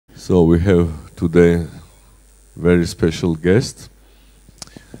So we have today very special guest,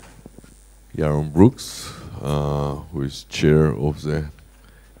 Yaron Brooks, who is chair of the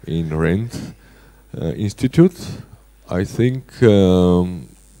Ayn Rand Institute. I think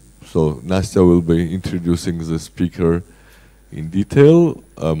so. Nastya will be introducing the speaker in detail,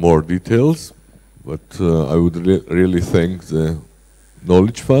 more details. But I would really thank the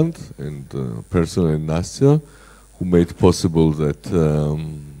Knowledge Fund and personally Nastya, who made possible that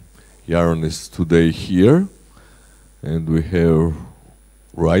Yaron is today here, and we have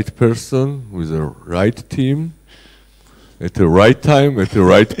right person with the right team at the right time at the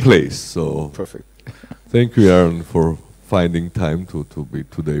right place. So perfect. Thank you, Yaron, for finding time to be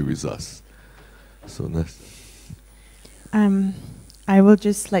today with us. So I would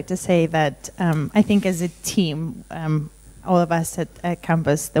just like to say that I think as a team, all of us at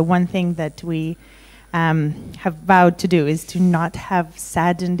campus, the one thing that we have vowed to do is to not have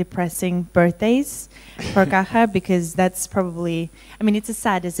sad and depressing birthdays for Caja, because that's probably, I mean, it's as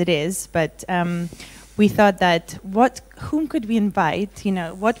sad as it is, but we thought that whom could we invite, you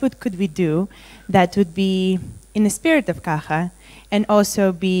know, could we do that would be in the spirit of Caja and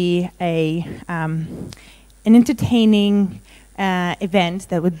also be an entertaining event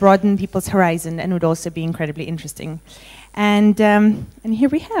that would broaden people's horizon and would also be incredibly interesting. And here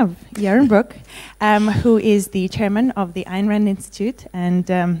we have Yaron Brook, who is the chairman of the Ayn Rand Institute. And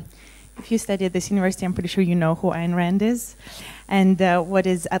if you study at this university, I'm pretty sure you know who Ayn Rand is and what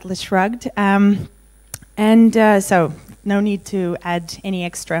is Atlas Shrugged. So no need to add any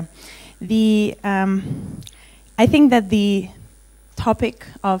extra. I think that the topic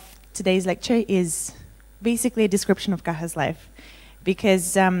of today's lecture is basically a description of Caja's life,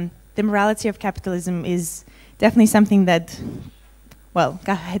 because the morality of capitalism is definitely something that, well,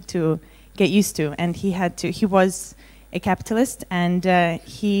 Caja had to get used to, and he was a capitalist, and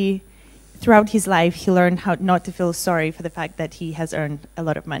throughout his life, he learned how not to feel sorry for the fact that he has earned a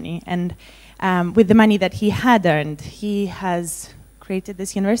lot of money. And with the money that he had earned, he has created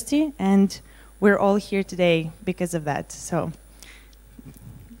this university, and we're all here today because of that. So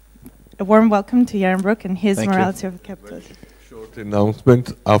a warm welcome to Yaron Brook and his Morality of Capitalism. Short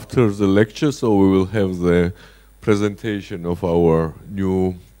announcement after the lecture, so we will have the presentation of our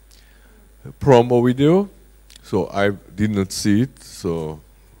new promo video. So I did not see it, so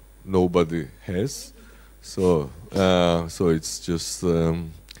nobody has. So it's just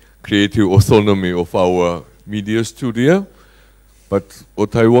creative autonomy of our media studio. But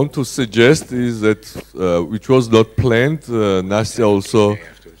what I want to suggest is that, which was not planned, Nastya also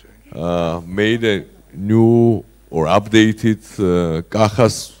made a new or updated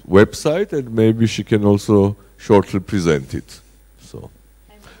Caja's website, and maybe she can also shortly present it. So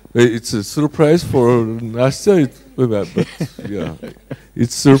it's a surprise for Nastya, but yeah,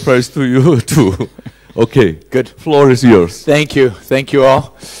 it's a surprise to you too. Okay, good. Floor is yours. Thank you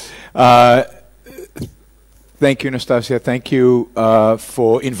all. Thank you, Nastasia. Thank you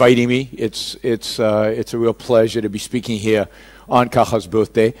for inviting me. It's a real pleasure to be speaking here on Caja's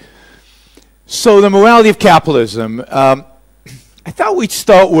birthday. So the morality of capitalism, I thought we'd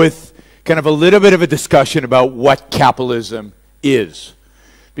start with kind of a little bit of a discussion about what capitalism is.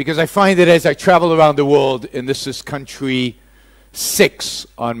 Because I find that as I travel around the world, and this is country 6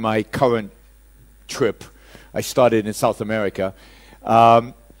 on my current trip, I started in South America,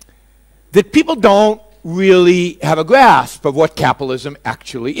 that people don't really have a grasp of what capitalism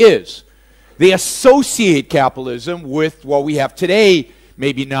actually is. They associate capitalism with what we have today,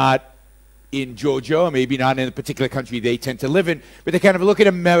 maybe not in Georgia, or maybe not in a particular country they tend to live in, but they kind of look at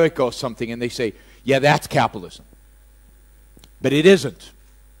America or something and they say, yeah, that's capitalism. But it isn't.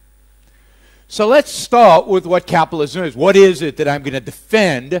 So let's start with what capitalism is. What is it that I'm going to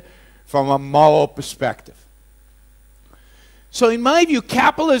defend from a moral perspective? So in my view,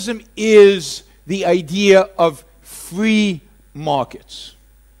 capitalism is the idea of free markets.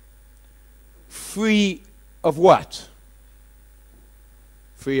 Free of what?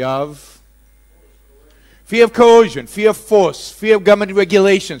 Free of coercion, free of force, free of government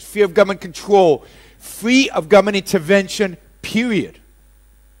regulations, free of government control, free of government intervention, period.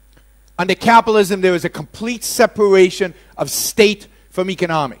 Under capitalism, there is a complete separation of state from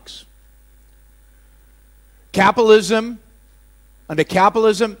economics. Under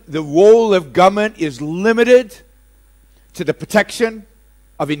capitalism, the role of government is limited to the protection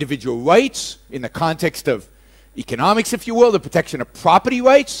of individual rights in the context of economics, if you will, the protection of property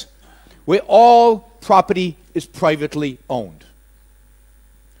rights, where all property is privately owned.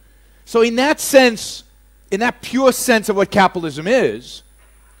 So in that sense, in that pure sense of what capitalism is,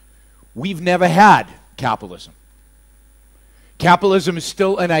 we've never had capitalism. Capitalism is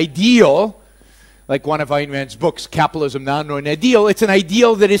still an ideal, like one of Ayn Rand's books, Capitalism, Not an Ideal. It's an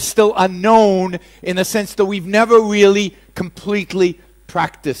ideal that is still unknown in the sense that we've never really completely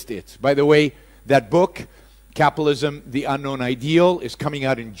practiced it. By the way, that book, Capitalism, the Unknown Ideal, is coming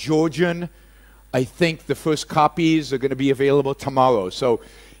out in Georgian. I think the first copies are going to be available tomorrow. So,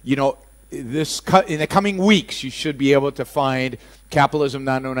 you know, in the coming weeks, you should be able to find Capitalism,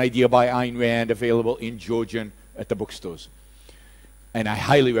 Not an Ideal by Ayn Rand available in Georgian at the bookstores. And I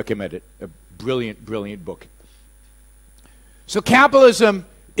highly recommend it. A brilliant, brilliant book. So capitalism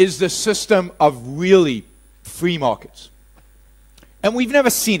is the system of really free markets. And we've never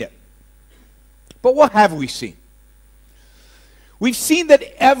seen it. But what have we seen? We've seen that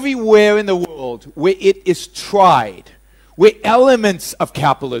everywhere in the world where it is tried, where elements of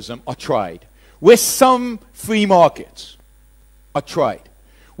capitalism are tried, where some free markets are tried,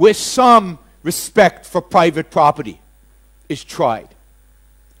 where some respect for private property is tried,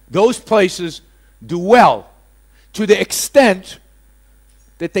 those places do well to the extent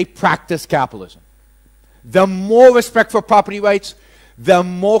that they practice capitalism. The more respect for property rights, the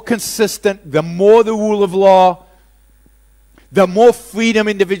more consistent, the more the rule of law, the more freedom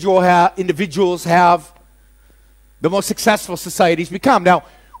individuals have, the more successful societies become. Now,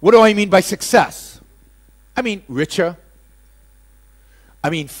 what do I mean by success? I mean richer.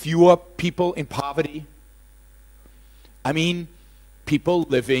 I mean fewer people in poverty. I mean people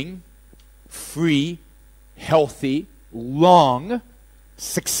living free, healthy, long,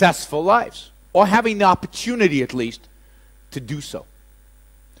 successful lives, or having the opportunity at least to do so.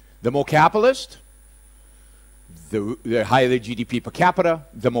 The more capitalist, the higher the GDP per capita,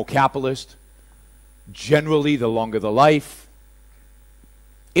 the more capitalist, generally the longer the life.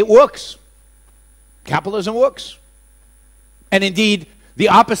 It works. Capitalism works. And indeed, the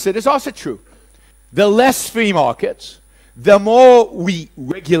opposite is also true. The less free markets, the more we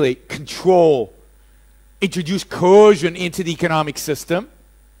regulate, control, introduce coercion into the economic system,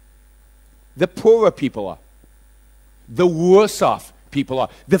 the poorer people are. The worse off people are.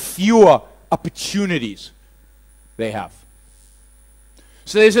 The fewer opportunities they have.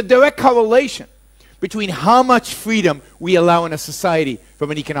 So there's a direct correlation between how much freedom we allow in a society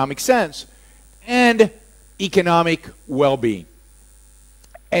from an economic sense and economic well-being.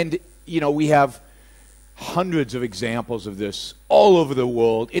 And, you know, we have hundreds of examples of this all over the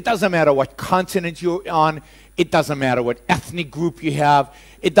world. It doesn't matter what continent you're on. It doesn't matter what ethnic group you have.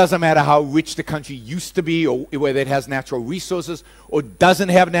 It doesn't matter how rich the country used to be or whether it has natural resources or doesn't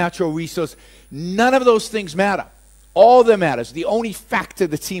have natural resources. None of those things matter. All that matters, the only factor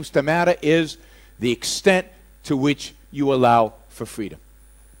that seems to matter is the extent to which you allow for freedom.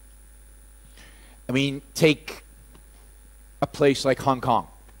 I mean, take a place like Hong Kong,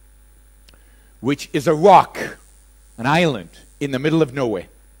 which is a rock, an island in the middle of nowhere.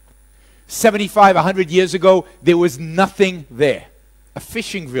 75, 100 years ago, there was nothing there. A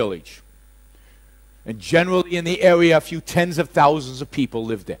fishing village. And generally in the area, a few tens of thousands of people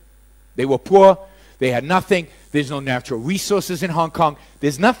lived there. They were poor. They had nothing. There's no natural resources in Hong Kong.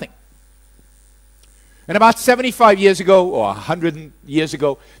 There's nothing. And about 75 years ago, or 100 years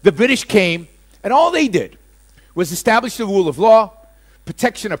ago, the British came, and all they did was establish the rule of law,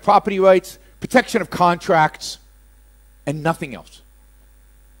 protection of property rights, protection of contracts, and nothing else.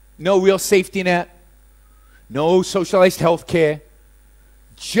 No real safety net, no socialized health care.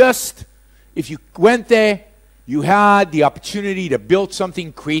 Just, if you went there, you had the opportunity to build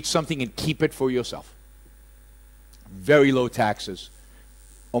something, create something, and keep it for yourself. Very low taxes,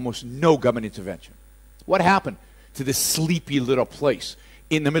 almost no government intervention. What happened to this sleepy little place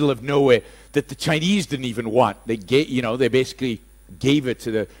in the middle of nowhere that the Chinese didn't even want? They basically gave it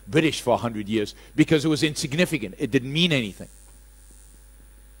to the British for 100 years because it was insignificant. It didn't mean anything.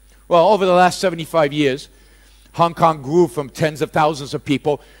 Well, over the last 75 years, Hong Kong grew from tens of thousands of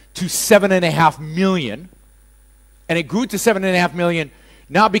people to 7.5 million. And it grew to 7.5 million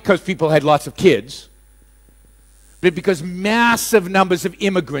not because people had lots of kids, but because massive numbers of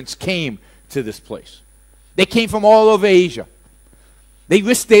immigrants came to this place. They came from all over Asia. They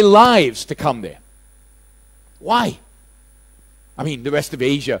risked their lives to come there. Why? I mean, the rest of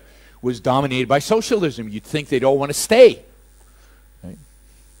Asia was dominated by socialism. You'd think they'd all want to stay. Right?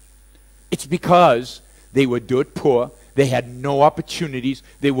 It's because they were dirt poor. They had no opportunities.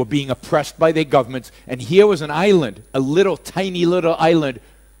 They were being oppressed by their governments. And here was an island, a little, tiny little island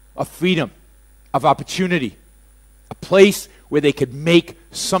of freedom, of opportunity, a place where they could make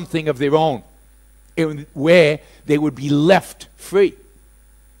something of their own, where they would be left free.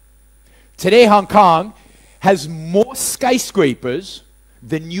 Today, Hong Kong has more skyscrapers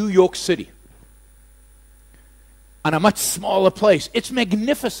than New York City. on a much smaller place. It's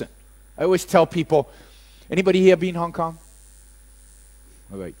magnificent. I always tell people, anybody here been in Hong Kong?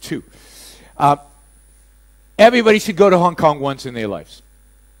 All right, 2. Everybody should go to Hong Kong once in their lives.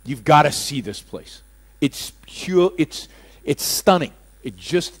 You've got to see this place. It's pure, it's stunning. It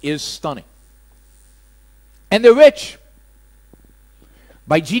just is stunning. And they're rich.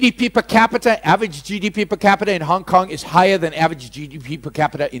 By GDP per capita, average GDP per capita in Hong Kong is higher than average GDP per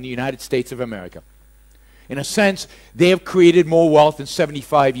capita in the United States of America. In a sense, they have created more wealth in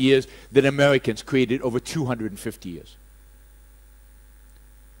 75 years than Americans created over 250 years.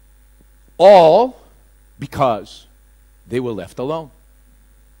 All because they were left alone.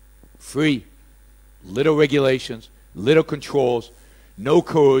 Free. Little regulations, little controls, no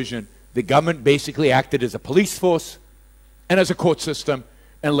coercion. The government basically acted as a police force and as a court system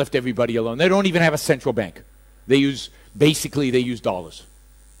and left everybody alone. They don't even have a central bank. They use dollars.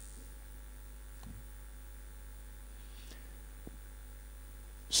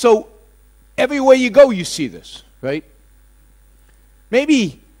 So everywhere you go, you see this, right?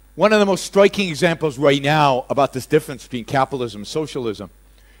 Maybe one of the most striking examples right now about this difference between capitalism and socialism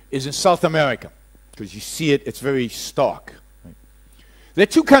is in South America, because you see it, it's very stark. Right? There are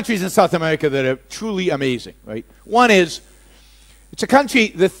 2 countries in South America that are truly amazing, right? One is, it's a country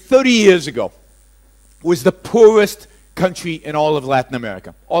that 30 years ago was the poorest country in all of Latin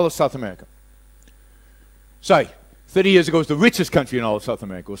America, all of South America. Sorry, 30 years ago was the richest country in all of South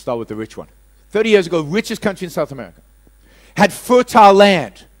America. We'll start with the rich one. 30 years ago, richest country in South America. Had fertile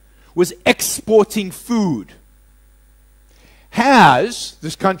land, was exporting food. Has,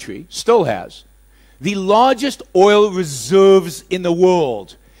 this country, still has, the largest oil reserves in the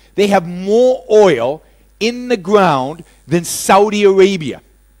world. They have more oil in the ground than Saudi Arabia.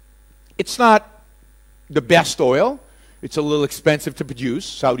 It's not the best oil. It's a little expensive to produce.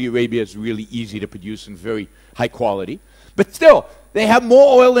 Saudi Arabia is really easy to produce and very high quality. But still, they have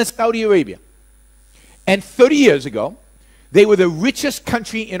more oil than Saudi Arabia. And 30 years ago, they were the richest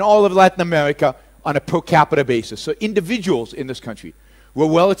country in all of Latin America on a per capita basis. So individuals in this country were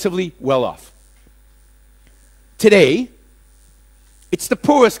relatively well off. Today, it's the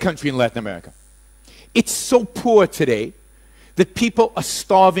poorest country in Latin America. It's so poor today that people are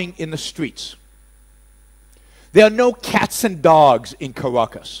starving in the streets. There are no cats and dogs in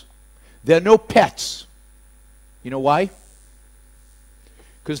Caracas. There are no pets. You know why?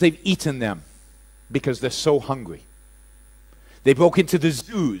 Because they've eaten them because they're so hungry. They broke into the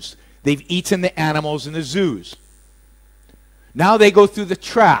zoos. They've eaten the animals in the zoos. Now they go through the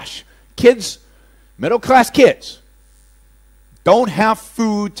trash. Kids, middle-class kids, don't have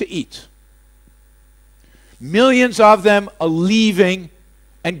food to eat. Millions of them are leaving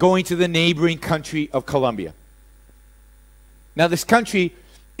and going to the neighboring country of Colombia. Now this country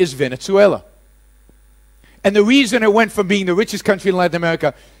is Venezuela. And the reason it went from being the richest country in Latin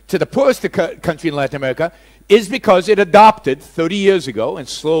America to the poorest country in Latin America is because it adopted 30 years ago and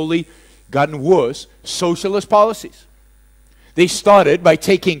slowly gotten worse socialist policies. They started by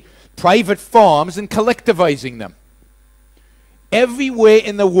taking private farms and collectivizing them. Everywhere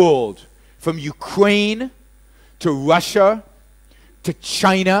in the world, from Ukraine to Russia to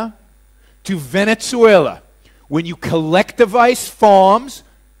China to Venezuela, when you collectivize farms,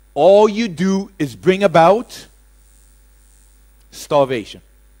 all you do is bring about starvation.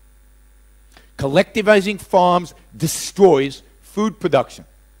 Collectivizing farms destroys food production.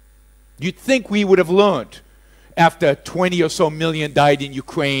 You'd think we would have learned after 20 or so million died in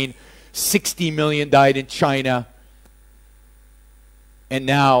Ukraine, 60 million died in China, and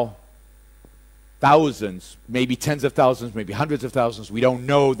now thousands, maybe tens of thousands, maybe hundreds of thousands, we don't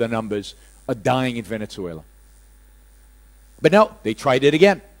know the numbers, are dying in Venezuela. But no, they tried it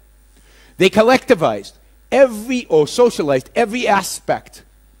again. They collectivized or socialized every aspect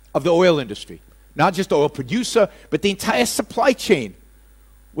of the oil industry. Not just the oil producer, but the entire supply chain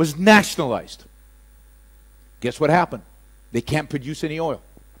was nationalized. Guess what happened? They can't produce any oil.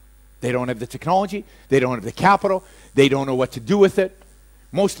 They don't have the technology. They don't have the capital. They don't know what to do with it.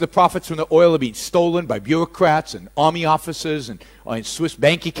 Most of the profits from the oil are being stolen by bureaucrats and army officers and in Swiss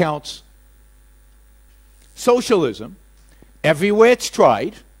bank accounts. Socialism, everywhere it's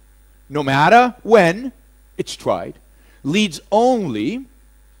tried, no matter when it's tried, leads only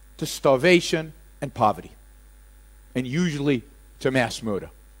to starvation and poverty, and usually to mass murder.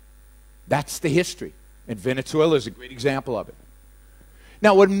 That's the history, and Venezuela is a great example of it.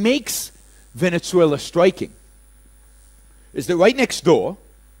 Now, what makes Venezuela striking is that right next door,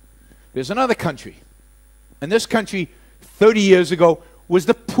 there's another country, and this country, 30 years ago, was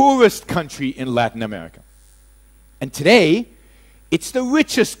the poorest country in Latin America. And today, it's the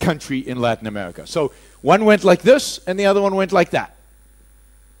richest country in Latin America. So One went like this, and the other one went like that.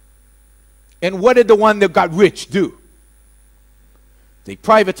 And what did the one that got rich do? They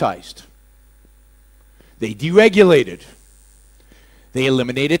privatized. They deregulated. They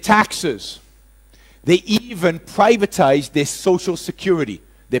eliminated taxes. They even privatized their social security.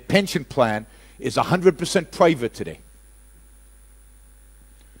 Their pension plan is 100% private today.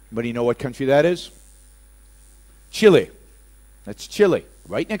 Anybody know what country that is? Chile. That's Chile,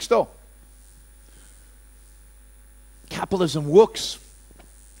 right next door. Capitalism works.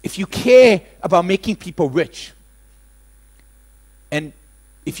 If you care about making people rich, and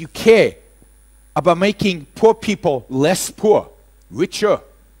if you care about making poor people less poor, richer,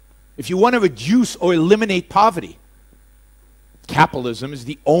 if you want to reduce or eliminate poverty, capitalism is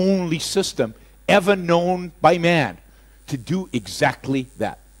the only system ever known by man to do exactly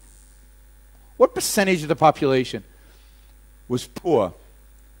that. What percentage of the population was poor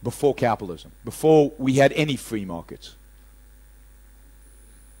before capitalism, before we had any free markets?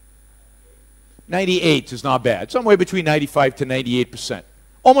 98 is not bad. Somewhere between 95 to 98%.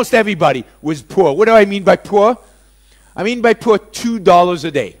 Almost everybody was poor. What do I mean by poor? I mean by poor $2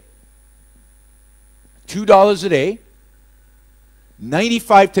 a day. $2 a day,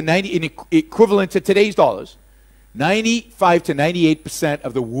 95 to 90, equivalent to today's dollars, 95 to 98%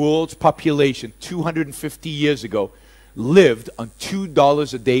 of the world's population 250 years ago lived on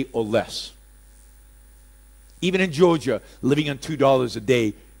 $2 a day or less. Even in Georgia, living on $2 a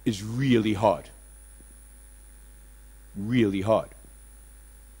day is really hard. Really hard.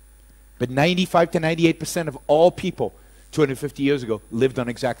 But 95 to 98% of all people 250 years ago lived on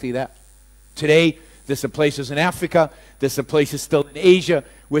exactly that. Today, there's some places in Africa, there's some places still in Asia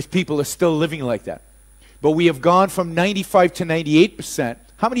where people are still living like that. But we have gone from 95 to 98%.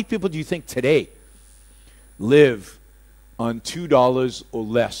 How many people do you think today live on $2 or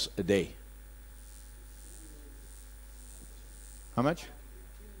less a day? How much?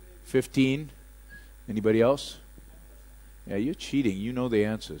 15? Anybody else? Yeah, you're cheating. You know the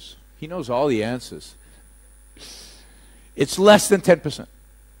answers. He knows all the answers. It's less than 10%.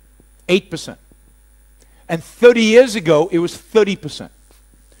 8%. And 30 years ago, it was 30%.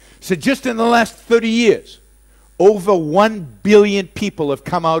 So just in the last 30 years, over 1 billion people have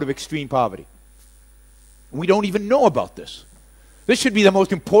come out of extreme poverty. We don't even know about this. This should be the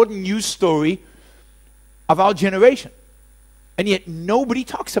most important news story of our generation. And yet nobody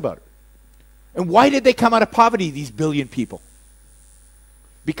talks about it. And why did they come out of poverty, these billion people?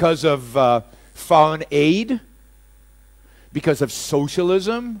 Because of foreign aid? Because of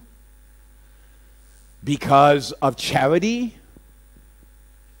socialism? Because of charity?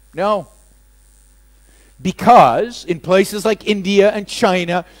 No. Because in places like India and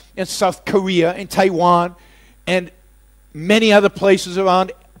China and South Korea and Taiwan and many other places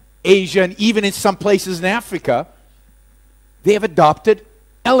around Asia and even in some places in Africa, they have adopted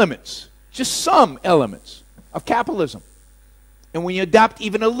elements, just some elements of capitalism. And when you adopt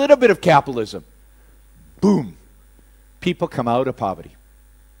even a little bit of capitalism, boom, people come out of poverty.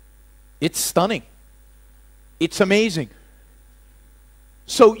 It's stunning. It's amazing.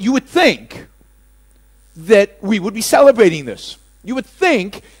 So you would think that we would be celebrating this. You would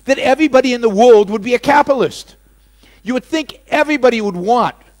think that everybody in the world would be a capitalist. You would think everybody would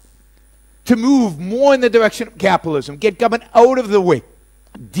want to move more in the direction of capitalism, get government out of the way,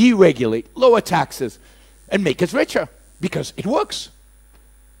 deregulate, lower taxes, and make us richer because it works.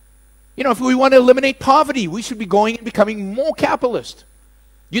 You know, if we want to eliminate poverty, we should be going and becoming more capitalist.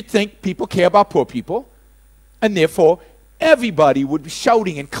 You'd think people care about poor people, and therefore everybody would be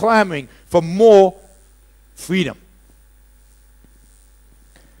shouting and clamoring for more freedom.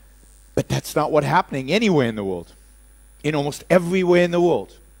 But that's not what's happening anywhere in the world. In almost everywhere in the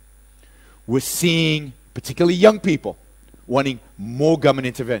world, we're seeing, particularly young people, wanting more government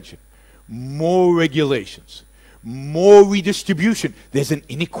intervention, more regulations, more redistribution. There's an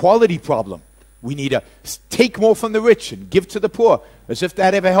inequality problem. We need to take more from the rich and give to the poor, as if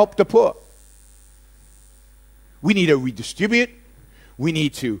that ever helped the poor. We need to redistribute. We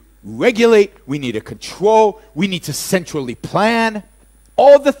need to regulate. We need to control. We need to centrally plan.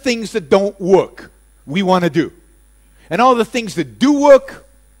 All the things that don't work, we want to do. And all the things that do work,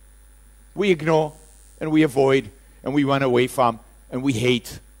 we ignore and we avoid and we run away from and we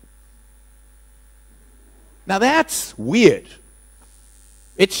hate. Now that's weird.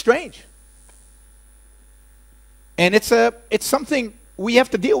 It's strange. And it's something we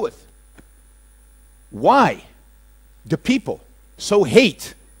have to deal with. Why do people so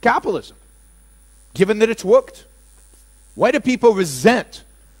hate capitalism, given that it's worked? Why do people resent,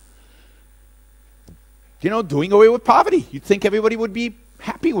 doing away with poverty? You'd think everybody would be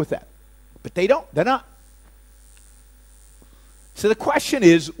happy with that. But they don't. They're not. So the question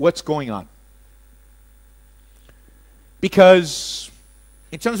is, what's going on? Because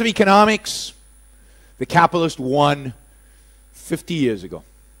in terms of economics, the capitalist won 50 years ago.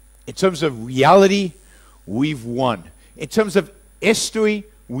 In terms of reality, we've won. In terms of history,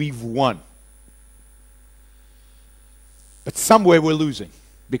 we've won. But somewhere we're losing,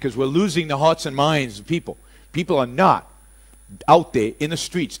 because we're losing the hearts and minds of people. People are not out there in the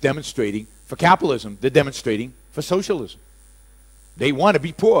streets demonstrating for capitalism. They're demonstrating for socialism. They want to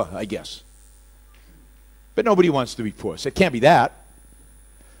be poor, I guess. But nobody wants to be poor, so it can't be that.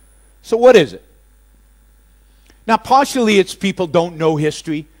 So what is it? Now, partially it's people don't know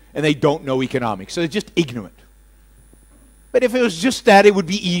history and they don't know economics, so they're just ignorant. But if it was just that, it would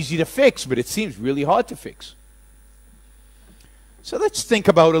be easy to fix, but it seems really hard to fix. So let's think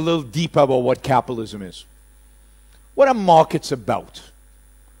about a little deeper about what capitalism is. What are markets about?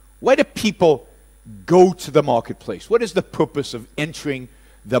 Why do people go to the marketplace? What is the purpose of entering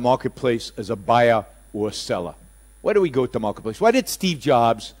the marketplace as a buyer or a seller? Why do we go to the marketplace? Why did Steve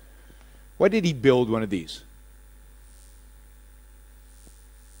Jobs, why did he build one of these?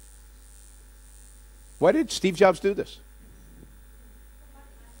 Why did Steve Jobs do this?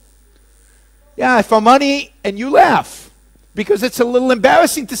 Yeah, for money, and you laugh. Because it's a little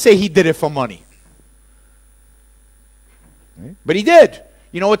embarrassing to say he did it for money. Right? But he did.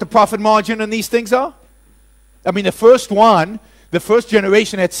 You know what the profit margin on these things are? I mean, the first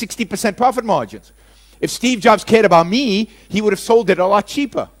generation had 60% profit margins. If Steve Jobs cared about me, he would have sold it a lot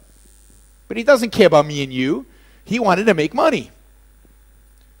cheaper. But he doesn't care about me and you. He wanted to make money.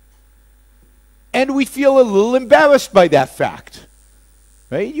 And we feel a little embarrassed by that fact.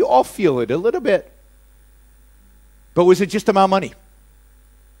 Right? You all feel it a little bit. But was it just about money?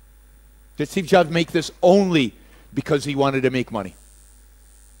 Did Steve Jobs make this only because he wanted to make money?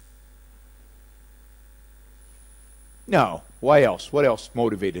 No. Why else? What else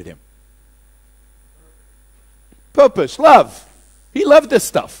motivated him? Purpose, love. He loved this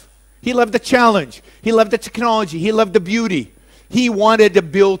stuff. He loved the challenge. He loved the technology. He loved the beauty. He wanted to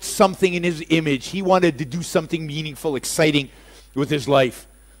build something in his image. He wanted to do something meaningful, exciting with his life.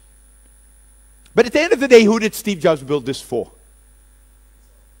 But at the end of the day, who did Steve Jobs build this for?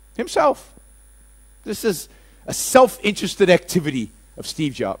 Himself. This is a self-interested activity of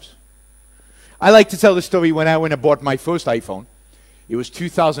Steve Jobs. I like to tell the story when I went and bought my first iPhone. It was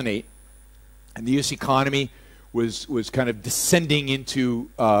 2008, and the U.S. economy was kind of descending into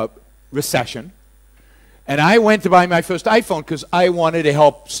recession. And I went to buy my first iPhone because I wanted to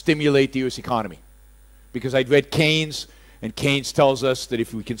help stimulate the U.S. economy. Because I'd read Keynes, and Keynes tells us that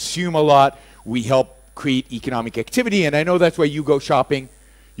if we consume a lot, we help create economic activity. And I know that's why you go shopping.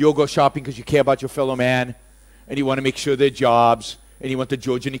 You'll go shopping because you care about your fellow man, and you want to make sure there are jobs, and you want the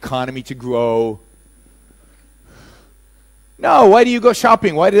Georgian economy to grow. No, why do you go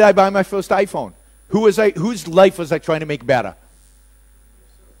shopping? Why did I buy my first iPhone? Whose life was I trying to make better?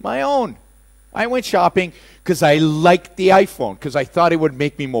 My own. I went shopping because I liked the iPhone, because I thought it would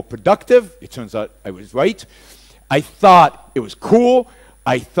make me more productive. It turns out I was right. I thought it was cool.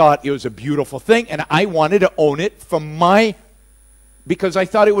 I thought it was a beautiful thing, and I wanted to own it because I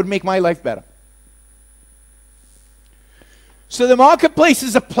thought it would make my life better. So the marketplace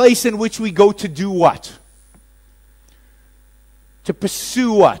is a place in which we go to do what? To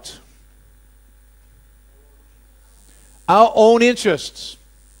pursue what? Our own interests.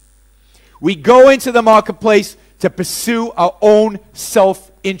 We go into the marketplace to pursue our own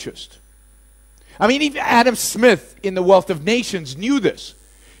self-interest. I mean, even Adam Smith in The Wealth of Nations knew this.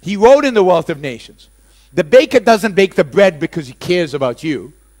 He wrote in The Wealth of Nations, the baker doesn't bake the bread because he cares about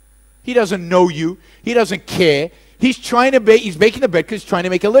you. He doesn't know you. He doesn't care. He's baking the bread because he's trying to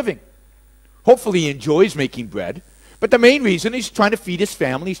make a living. Hopefully he enjoys making bread. But the main reason is he's trying to feed his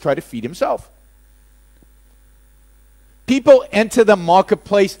family. He's trying to feed himself. People enter the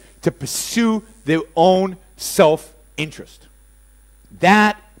marketplace to pursue their own self-interest.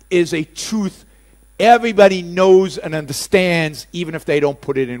 That is a truth everybody knows and understands, even if they don't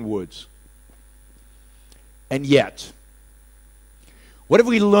put it in words. And yet, what have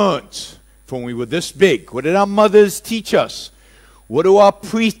we learned from when we were this big? What did our mothers teach us? What do our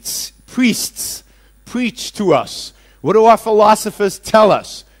priests preach to us? What do our philosophers tell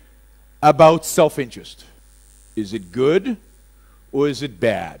us about self-interest? Is it good or is it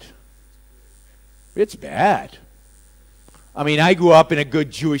bad? It's bad. I mean, I grew up in a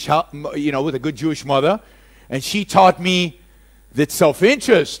good Jewish house, with a good Jewish mother, and she taught me that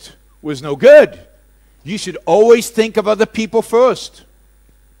self-interest was no good. You should always think of other people first.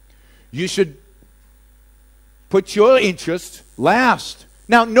 You should put your interest last.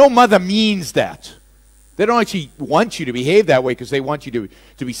 Now, no mother means that They don't actually want you to behave that way because they want you to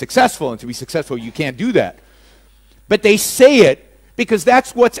be successful, and to be successful, you can't do that. But they say it because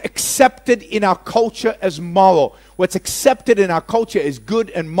that's what's accepted in our culture as moral. What's accepted in our culture as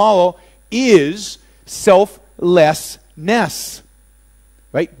good and moral is selflessness.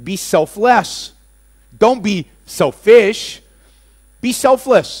 Right? Be selfless. Don't be selfish. Be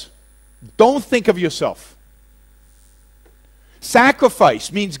selfless. Don't think of yourself.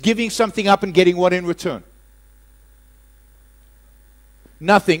 Sacrifice means giving something up and getting what in return?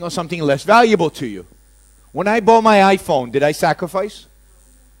 Nothing, or something less valuable to you. When I bought my iPhone, did I sacrifice?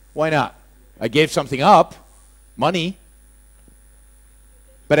 Why not? I gave something up, money,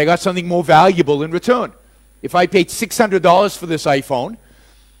 but I got something more valuable in return. If I paid $600 for this iPhone,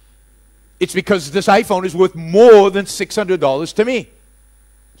 it's because this iPhone is worth more than $600 to me.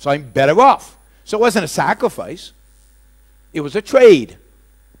 So I'm better off. So it wasn't a sacrifice. It was a trade.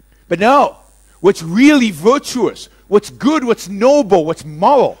 But no, what's really virtuous, what's good, what's noble, what's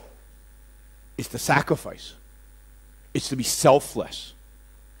moral, is to sacrifice. It's to be selfless.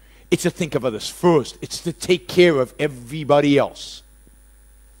 It's to think of others first. It's to take care of everybody else,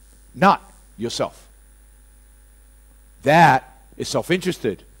 not yourself. That is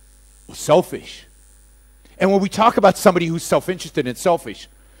self-interested or selfish. And when we talk about somebody who's self-interested and selfish,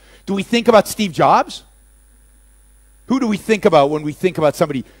 do we think about Steve Jobs? Who do we think about when we think about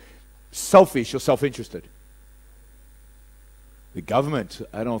somebody selfish or self-interested? The government.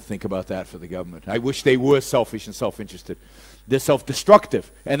 I don't think about that for the government. I wish they were selfish and self-interested. They're self-destructive,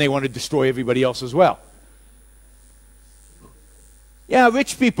 and they want to destroy everybody else as well. Yeah,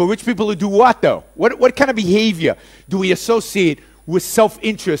 rich people who do what, though? What kind of behavior do we associate with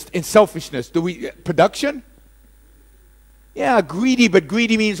self-interest and selfishness? Production? Yeah, greedy, but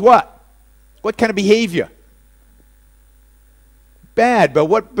greedy means what? What kind of behavior? Bad, but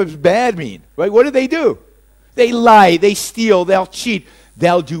what does bad mean? Right? What do? They lie, they steal, they'll cheat.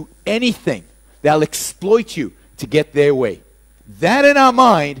 They'll do anything. They'll exploit you to get their way. That in our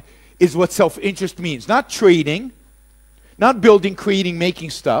mind is what self-interest means. Not trading, not building, creating, making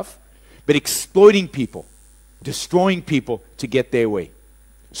stuff, but exploiting people, destroying people to get their way.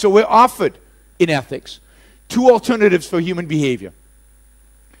 So we're offered in ethics two alternatives for human behavior.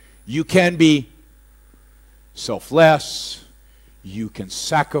 You can be selfless, you can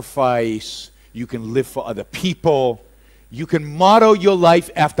sacrifice, you can live for other people, you can model your life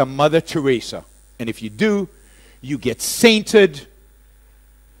after Mother Teresa. And if you do, you get sainted,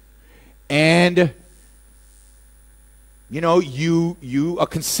 and you are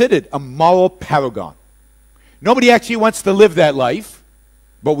considered a moral paragon. Nobody actually wants to live that life,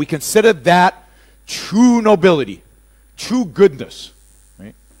 but we consider that true nobility, true goodness.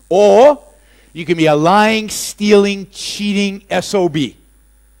 Right? Or you can be a lying, stealing, cheating SOB.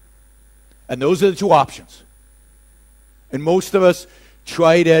 And those are the two options. And most of us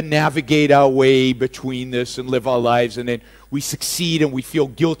try to navigate our way between this and live our lives, and then we succeed and we feel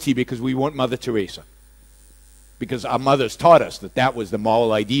guilty because we want Mother Teresa. Because our mothers taught us that that was the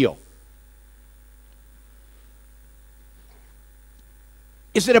moral ideal.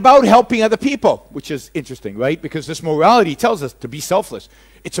 Is it about helping other people? Which is interesting, right? Because this morality tells us to be selfless.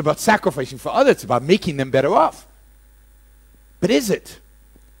 It's about sacrificing for others. It's about making them better off. But is it?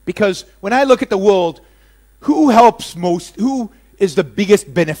 Because when I look at the world, who helps most? Who is the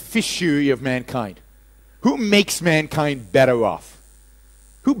biggest beneficiary of mankind? Who makes mankind better off?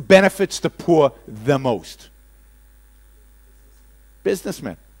 Who benefits the poor the most?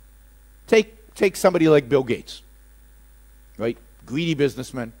 Businessmen. Take somebody like Bill Gates, right? Greedy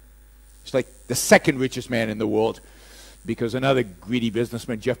businessman. He's like the second richest man in the world because another greedy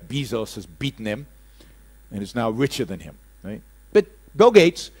businessman, Jeff Bezos, has beaten him and is now richer than him, right? But Bill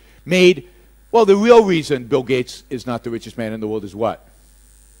Gates made, well, the real reason Bill Gates is not the richest man in the world is what?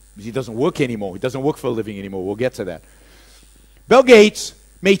 Because he doesn't work anymore. He doesn't work for a living anymore. We'll get to that. Bill Gates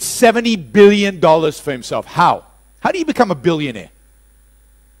made $70 billion for himself. How? How do you become a billionaire?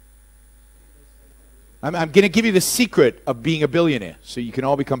 I'm going to give you the secret of being a billionaire so you can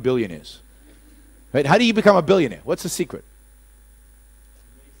all become billionaires. Right? How do you become a billionaire? What's the secret?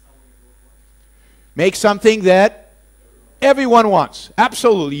 Make something that everyone wants.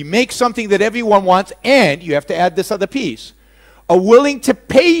 Absolutely. You make something that everyone wants, and you have to add this other piece. Are willing to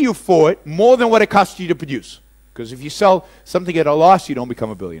pay you for it more than what it costs you to produce. Because if you sell something at a loss, you don't become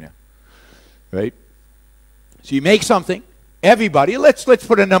a billionaire. Right? So you make something, everybody, let's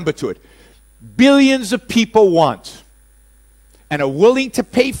put a number to it. Billions of people want and are willing to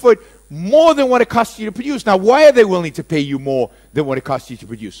pay for it more than what it costs you to produce. Now, why are they willing to pay you more than what it costs you to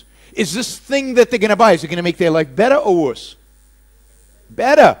produce? Is this thing that they're going to buy, is it going to make their life better or worse?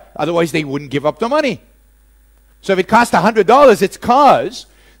 Better. Otherwise, they wouldn't give up the money. So if it costs $100, it's because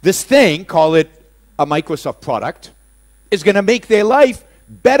this thing, call it a Microsoft product, is going to make their life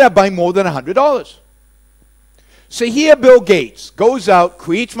better by more than $100. So here Bill Gates goes out,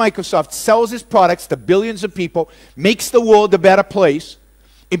 creates Microsoft, sells his products to billions of people, makes the world a better place,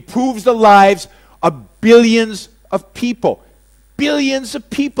 improves the lives of billions of people. Billions of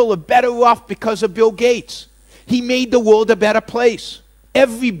people are better off because of Bill Gates. He made the world a better place.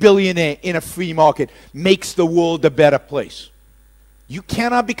 Every billionaire in a free market makes the world a better place. You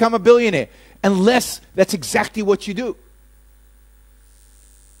cannot become a billionaire unless that's exactly what you do.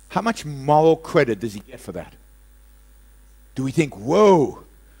 How much moral credit does he get for that? Do we think, whoa,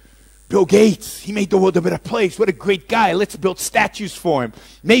 Bill Gates, he made the world a better place. What a great guy. Let's build statues for him.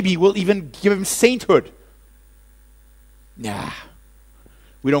 Maybe we'll even give him sainthood. Nah,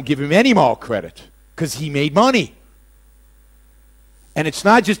 we don't give him any moral credit because he made money. And it's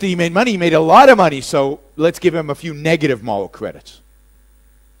not just that he made money, he made a lot of money, so let's give him a few negative moral credits.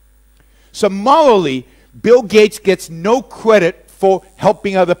 So morally, Bill Gates gets no credit for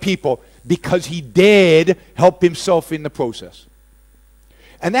helping other people because he did help himself in the process.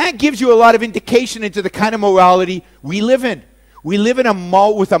 And that gives you a lot of indication into the kind of morality we live in. We live in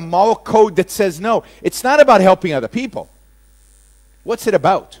with a moral code that says no. It's not about helping other people. What's it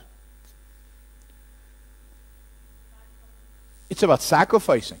about? It's about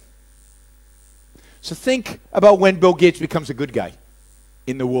sacrificing. So think about when Bill Gates becomes a good guy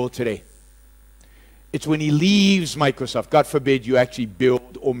in the world today. It's when he leaves Microsoft. God forbid you actually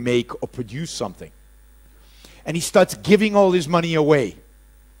build or make or produce something. And he starts giving all his money away.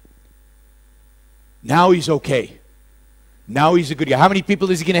 Now he's okay. Now he's a good guy. How many people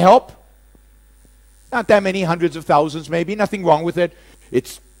is he going to help? Not that many, hundreds of thousands maybe. Nothing wrong with it.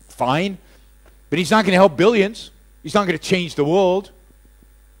 It's fine. But he's not going to help billions. He's not going to change the world.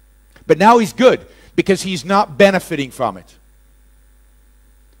 But now he's good because he's not benefiting from it.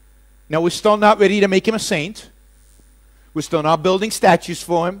 Now, we're still not ready to make him a saint. We're still not building statues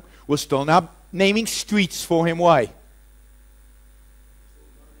for him. We're still not naming streets for him. Why?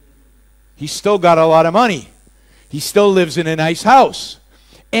 He's still got a lot of money. He still lives in a nice house.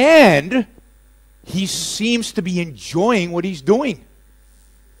 And he seems to be enjoying what he's doing.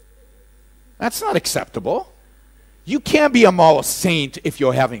 That's not acceptable. You can't be a moral saint if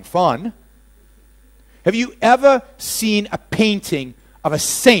you're having fun. Have you ever seen a painting of a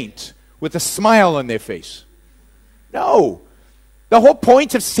saint with a smile on their face? No. The whole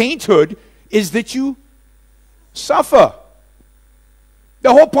point of sainthood is that you suffer.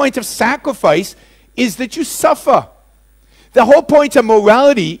 The whole point of sacrifice is that you suffer. The whole point of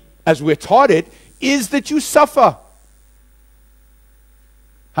morality, as we're taught it, is that you suffer.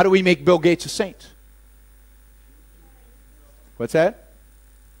 How do we make Bill Gates a saint? What's that?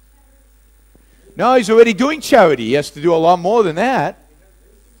 No, he's already doing charity. He has to do a lot more than that.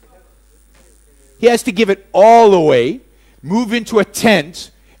 He has to give it all away, move into a tent,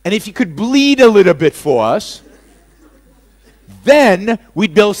 and if he could bleed a little bit for us, then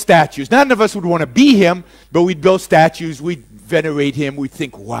we'd build statues. None of us would want to be him, but we'd build statues, we'd venerate him, we'd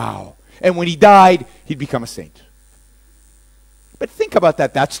think, wow. And when he died, he'd become a saint. But think about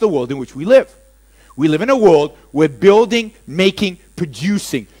that. That's the world in which we live. We live in a world where building, making,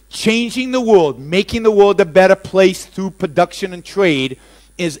 producing, changing the world, making the world a better place through production and trade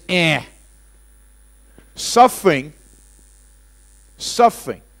is Suffering,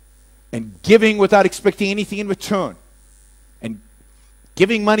 and giving without expecting anything in return, and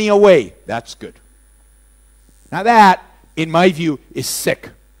giving money away, that's good. Now that, in my view, is sick.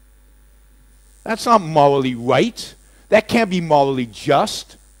 That's not morally right. That can't be morally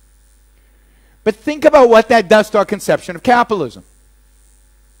just. But think about what that does to our conception of capitalism.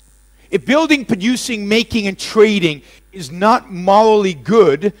 If building, producing, making, and trading is not morally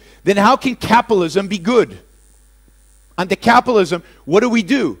good, then how can capitalism be good? Under capitalism, what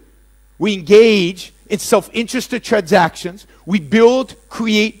do? We engage in self-interested transactions. We build,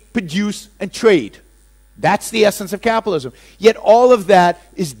 create, produce, and trade. That's the essence of capitalism. Yet all of that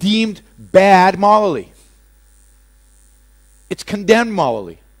is deemed bad morally. It's condemned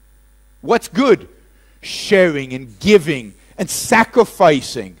morally. What's good? Sharing and giving and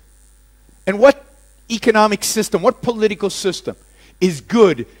sacrificing. And what economic system, what political system is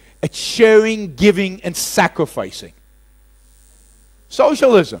good at sharing, giving, and sacrificing?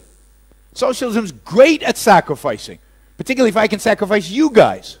 Socialism. Socialism's great at sacrificing, particularly if I can sacrifice you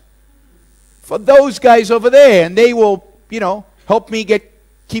guys for those guys over there, and they will, help me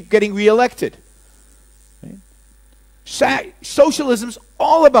keep getting reelected. Right? Socialism's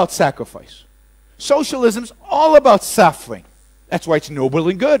all about sacrifice. Socialism's all about suffering. That's why it's noble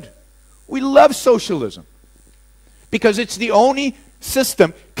and good. We love socialism. because it's the only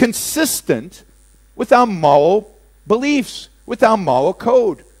system consistent with our moral beliefs, with our moral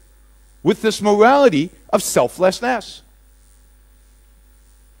code, with this morality of selflessness.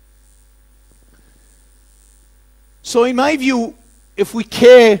 So in my view, if we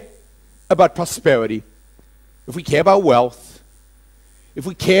care about prosperity, if we care about wealth, if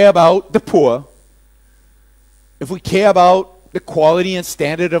we care about the poor, if we care about the quality and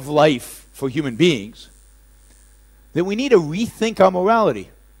standard of life for human beings, then we need to rethink our morality.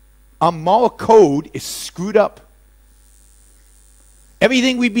 Our moral code is screwed up.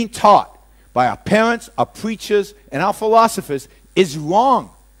 Everything we've been taught by our parents, our preachers, and our philosophers is wrong.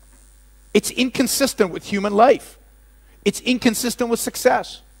 It's inconsistent with human life. It's inconsistent with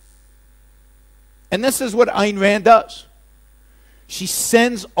success. And this is what Ayn Rand does. She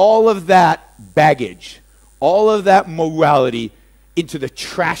sends all of that baggage, all of that morality into the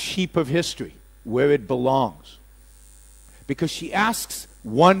trash heap of history where it belongs. Because she asks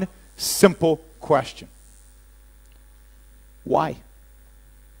one simple question. Why?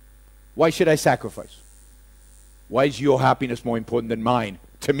 Why should I sacrifice? Why is your happiness more important than mine,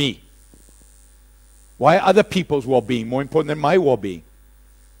 to me? Why are other people's well-being more important than my well-being?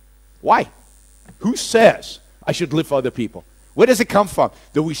 Why? Who says I should live for other people? Where does it come from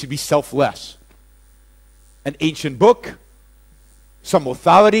that we should be selfless? An ancient book? Some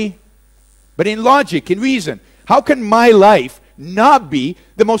authority? But in logic, in reason, how can my life not be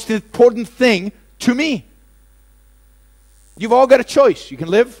the most important thing to me? You've all got a choice. You can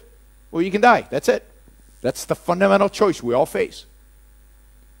live or you can die. That's it. That's the fundamental choice we all face.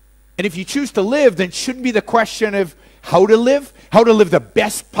 And if you choose to live, then shouldn't be the question of how to live the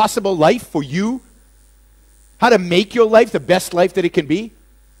best possible life for you, how to make your life the best life that it can be,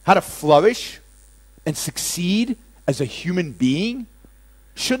 how to flourish and succeed as a human being.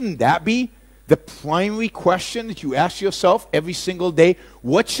 Shouldn't that be the primary question that you ask yourself every single day?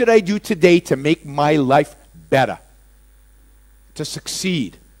 What should I do today to make my life better, to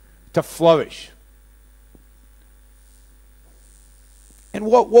succeed, to flourish? And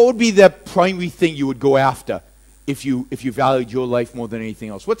what would be the primary thing you would go after if you valued your life more than anything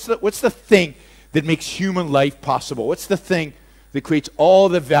else? What's the thing that makes human life possible? What's the thing that creates all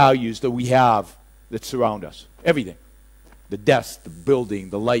the values that we have that surround us? Everything. The desk, the building,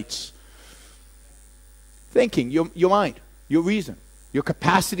 the lights. Thinking, your mind, your reason, your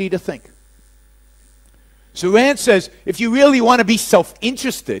capacity to think. So Rand says, if you really want to be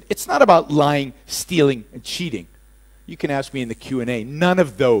self-interested, it's not about lying, stealing, and cheating. You can ask me in the Q&A. None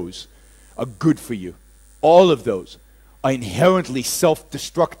of those are good for you. All of those are inherently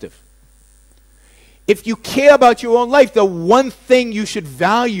self-destructive. If you care about your own life, the one thing you should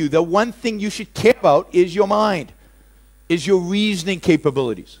value, the one thing you should care about is your mind, is your reasoning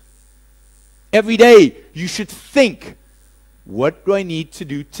capabilities. Every day you should think, what do I need to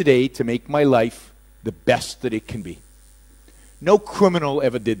do today to make my life the best that it can be? No criminal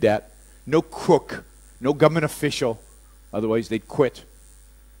ever did that. No crook, no government official, otherwise they'd quit,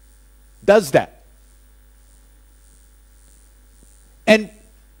 does that. And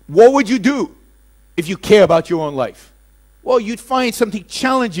what would you do if you care about your own life? Well, you'd find something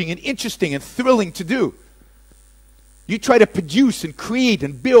challenging and interesting and thrilling to do. You try to produce and create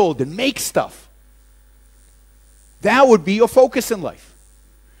and build and make stuff. That would be your focus in life.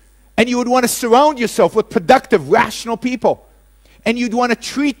 And you would want to surround yourself with productive, rational people. And you'd want to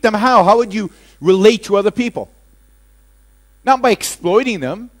treat them how? How would you relate to other people? Not by exploiting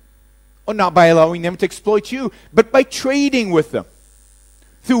them, or not by allowing them to exploit you, but by trading with them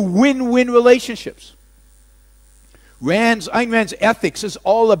through win-win relationships. Ayn Rand's ethics is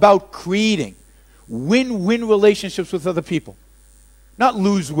all about creating win-win relationships with other people. Not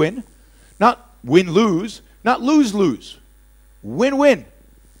lose-win, not win-lose, not lose-lose. Win-win.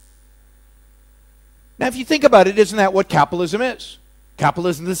 Now, if you think about it, isn't that what capitalism is?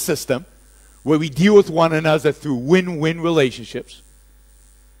 Capitalism is a system where we deal with one another through win-win relationships,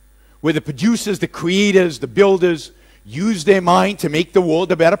 where the producers, the creators, the builders use their mind to make the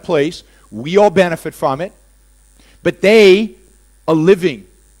world a better place. We all benefit from it. But they are living,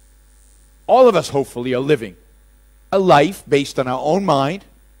 all of us hopefully are living, a life based on our own mind,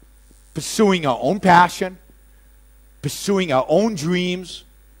 pursuing our own passion, pursuing our own dreams.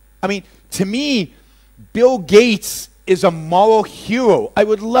 I mean, to me, Bill Gates is a moral hero. I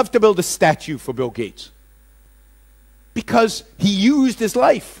would love to build a statue for Bill Gates because he used his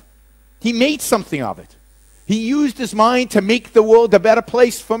life. He made something of it. He used his mind to make the world a better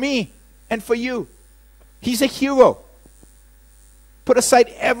place for me and for you. He's a hero. Put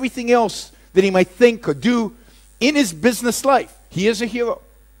aside everything else that he might think or do in his business life. He is a hero.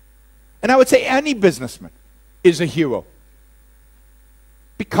 And I would say any businessman, is a hero.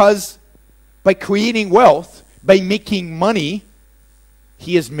 Because by creating wealth, by making money,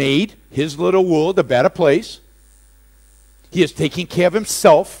 he has made his little world a better place. He is taking care of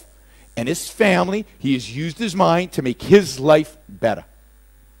himself and his family. He has used his mind to make his life better.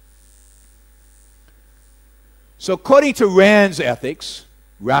 So according to Rand's ethics,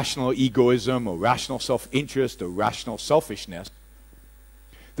 rational egoism or rational self-interest or rational selfishness,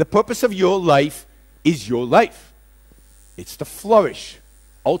 the purpose of your life is your life. It's to flourish,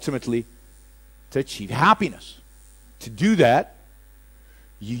 ultimately to achieve happiness. To do that,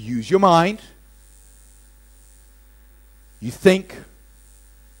 you use your mind, you think,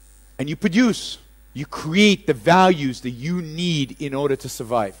 and you produce. You create the values that you need in order to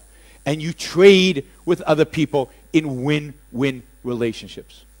survive. And you trade with other people in win-win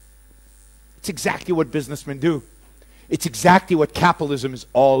relationships. It's exactly what businessmen do. It's exactly what capitalism is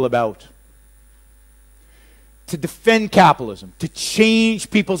all about. To defend capitalism, to change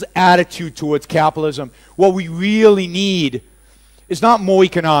people's attitude towards capitalism, what we really need is not more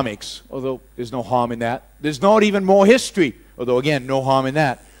economics, although there's no harm in that. There's not even more history, although again, no harm in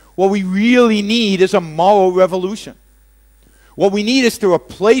that. What we really need is a moral revolution. What we need is to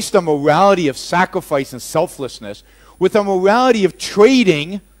replace the morality of sacrifice and selflessness with a morality of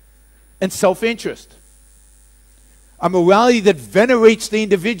trading and self-interest. A morality that venerates the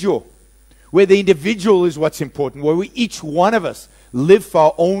individual, where the individual is what's important, where each one of us live for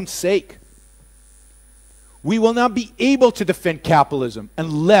our own sake. We will not be able to defend capitalism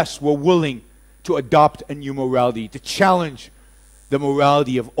unless we're willing to adopt a new morality, to challenge the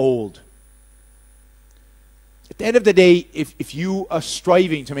morality of old. At the end of the day, if you are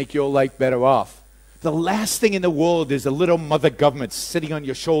striving to make your life better off, the last thing in the world is a little mother government sitting on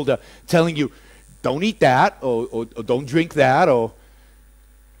your shoulder telling you, don't eat that, or don't drink that, or,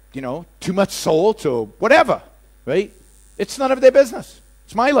 you know, too much salt, or whatever, right? It's none of their business.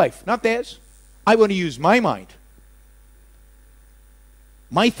 It's my life, not theirs. I want to use my mind,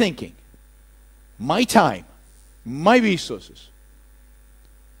 my thinking, my time, my resources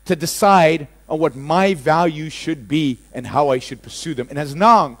to decide on what my values should be and how I should pursue them. And as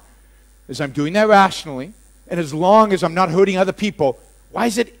long as I'm doing that rationally, and as long as I'm not hurting other people, why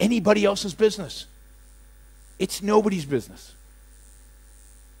is it anybody else's business? It's nobody's business.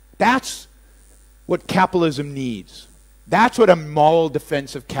 That's what capitalism needs. That's what a moral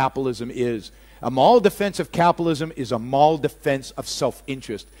defense of capitalism is. A moral defense of capitalism is a moral defense of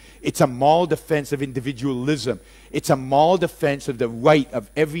self-interest. It's a moral defense of individualism. It's a moral defense of the right of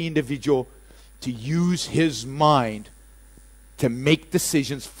every individual to use his mind to make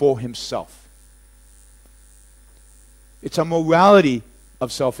decisions for himself. It's a morality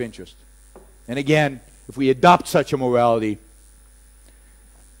of self-interest. And again, if we adopt such a morality,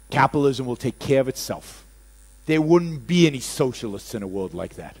 capitalism will take care of itself. There wouldn't be any socialists in a world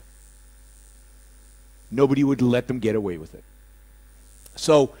like that. Nobody would let them get away with it.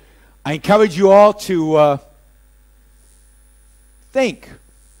 So I encourage you all to think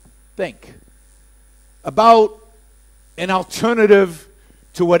about an alternative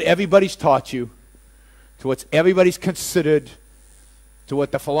to what everybody's taught you, to what everybody's considered, to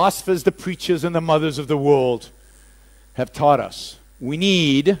what the philosophers, the preachers, and the mothers of the world have taught us. We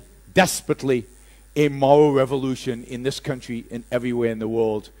need desperately a moral revolution in this country and everywhere in the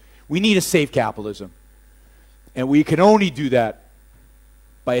world. We need to save capitalism. And we can only do that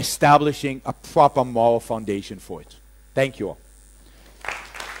by establishing a proper moral foundation for it. Thank you all.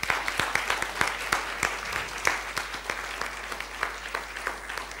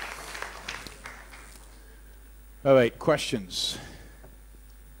 All right, questions?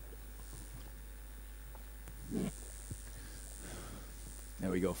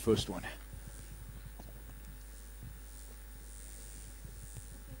 There we go, first one.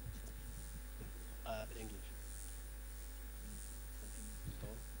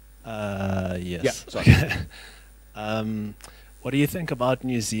 Yes. Yeah, sorry. What do you think about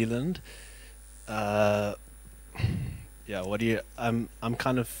New Zealand? Yeah, what do you? I'm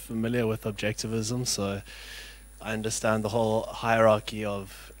kind of familiar with objectivism, so I understand the whole hierarchy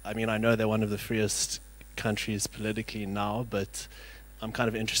of. I mean, I know they're one of the freest countries politically now, but I'm kind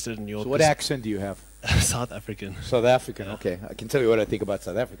of interested in your. So, what accent do you have? South African. South African. Yeah. Okay, I can tell you what I think about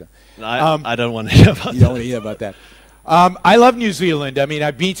South Africa. I don't want to hear about that. You don't want to hear about that. I love New Zealand. I mean,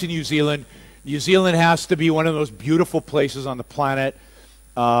 I've been to New Zealand. New Zealand has to be one of those beautiful places on the planet.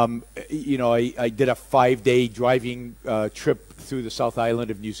 You know, I did a 5-day driving trip through the South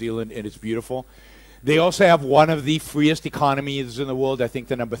Island of New Zealand, and it's beautiful. They also have one of the freest economies in the world. I think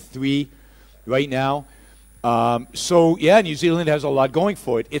the number 3 right now. So, yeah, New Zealand has a lot going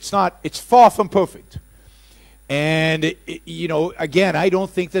for it. It's far from perfect. And, you know, again, I don't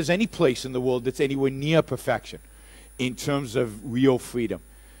think there's any place in the world that's anywhere near perfection in terms of real freedom.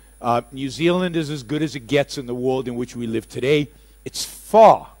 New Zealand is as good as it gets in the world in which we live today. It's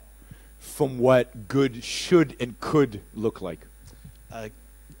far from what good should and could look like.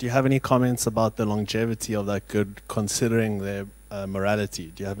 Do you have any comments about the longevity of that good, considering their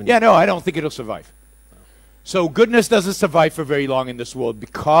morality? Do you have any? Yeah, no, I don't think it'll survive. So goodness doesn't survive for very long in this world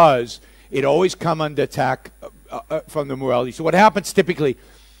because it always comes under attack from the morality. So what happens typically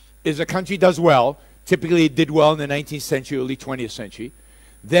is a country does well. Typically it did well in the 19th century, early 20th century.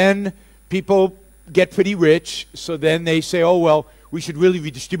 Then people get pretty rich, so then they say, oh, well, we should really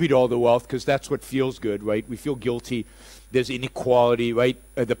redistribute all the wealth because that's what feels good, right? We feel guilty. There's inequality, right?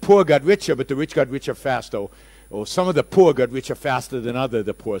 The poor got richer, but the rich got richer faster. Or some of the poor got richer faster than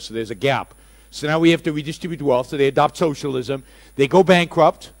the poor, so there's a gap. So now we have to redistribute wealth, so they adopt socialism. They go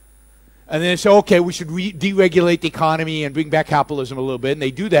bankrupt, and then they say, okay, we should deregulate the economy and bring back capitalism a little bit, and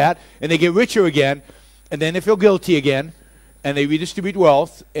they do that, and they get richer again, and then they feel guilty again, and they redistribute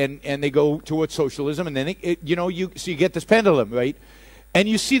wealth, and they go towards socialism, and then, so you get this pendulum, right? And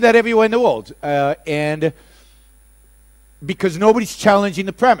you see that everywhere in the world, and because nobody's challenging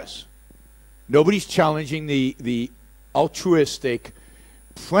the premise. Nobody's challenging the altruistic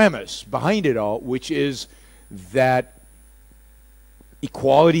premise behind it all, which is that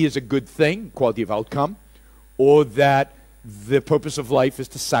equality is a good thing, equality of outcome, or that the purpose of life is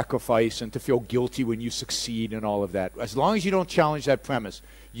to sacrifice and to feel guilty when you succeed and all of that. As long as you don't challenge that premise,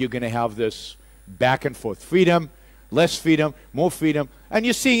 you're going to have this back and forth. Freedom, less freedom, more freedom. And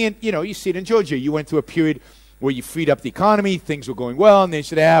you're seeing it, you see it in Georgia. You went through a period where you freed up the economy, things were going well, and they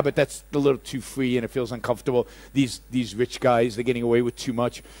said, but that's a little too free and it feels uncomfortable. These rich guys, they're getting away with too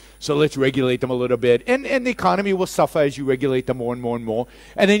much, so let's regulate them a little bit. And the economy will suffer as you regulate them more and more and more.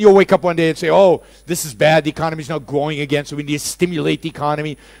 And then you'll wake up one day and say, oh, this is bad, the economy's not growing again, so we need to stimulate the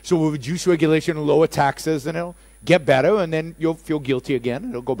economy, so we'll reduce regulation and lower taxes, and it'll get better, and then you'll feel guilty again,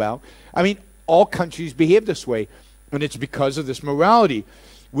 it'll go down. I mean, all countries behave this way, and it's because of this morality,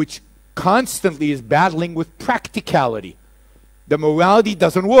 which constantly is battling with practicality. The morality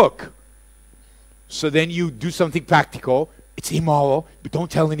doesn't work. So then you do something practical. It's immoral, but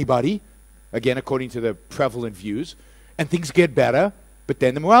don't tell anybody. Again, according to the prevalent views. And things get better, but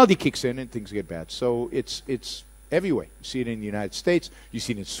then the morality kicks in and things get bad. So it's everywhere. You see it in the United States. You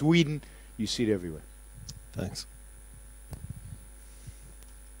see it in Sweden. You see it everywhere. Thanks.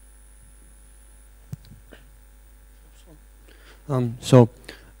 So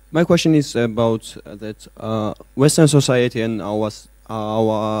my question is about that Western society and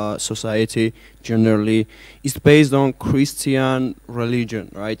our society generally is based on Christian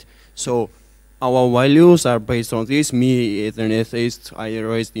religion, right? So our values are based on this. Me, as an atheist, I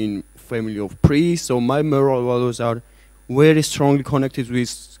raised in family of priests, so my moral values are very strongly connected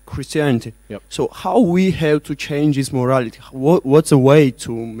with Christianity. Yep. So how we have to change this morality? What's a way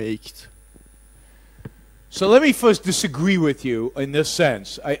to make it? So let me first disagree with you in this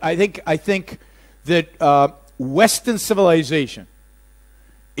sense. I think that Western civilization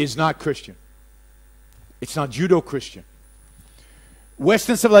is not Christian. It's not Judeo-Christian.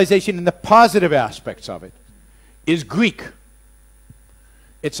 Western civilization, in the positive aspects of it, is Greek.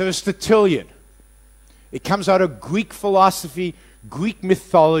 It's Aristotelian. It comes out of Greek philosophy, Greek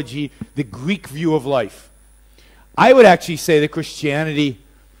mythology, the Greek view of life. I would actually say that Christianity,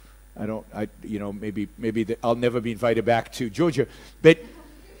 maybe I'll never be invited back to Georgia, but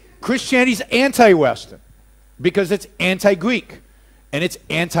Christianity is anti-Western because it's anti-Greek and it's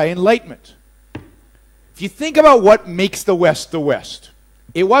anti-Enlightenment. If you think about what makes the West,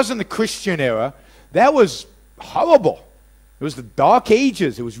 it wasn't the Christian era. That was horrible. It was the Dark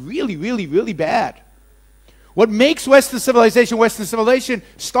Ages. It was really, really, really bad. What makes Western civilization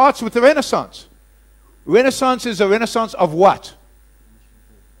starts with the Renaissance. Renaissance is a renaissance of what?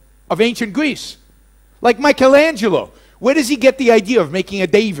 Of ancient Greece. Like Michelangelo. Where does he get the idea of making a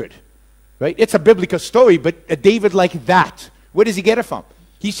David? Right? It's a biblical story, but a David like that. Where does he get it from?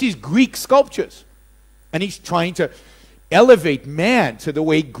 He sees Greek sculptures. And he's trying to elevate man to the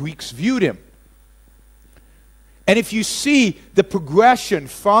way Greeks viewed him. And if you see the progression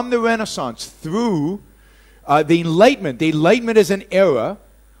from the Renaissance through the Enlightenment is an era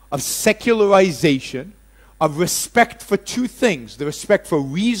of secularization, of respect for two things, the respect for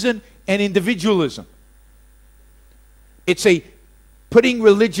reason and individualism. It's a putting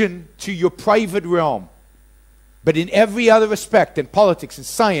religion to your private realm. But in every other respect, in politics and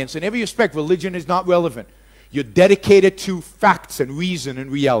science, in every respect, religion is not relevant. You're dedicated to facts and reason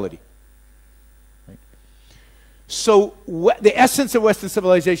and reality. Right? So the essence of Western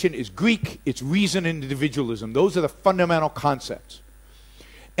civilization is Greek, it's reason and individualism. Those are the fundamental concepts.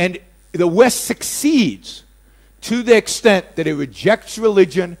 And the West succeeds to the extent that it rejects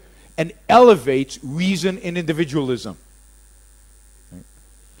religion and elevates reason and individualism.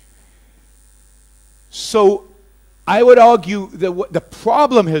 So I would argue that the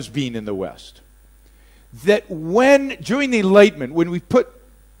problem has been in the West that during the Enlightenment, when we put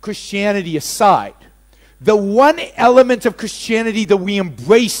Christianity aside, the one element of Christianity that we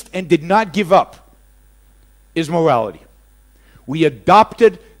embraced and did not give up is morality. We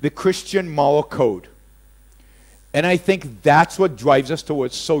adopted the Christian moral code. And I think that's what drives us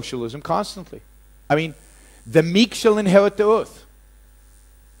towards socialism constantly. I mean, the meek shall inherit the earth.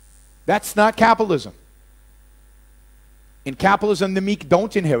 That's not capitalism. In capitalism, the meek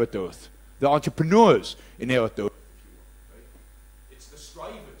don't inherit the earth. The entrepreneurs inherit the earth. It's the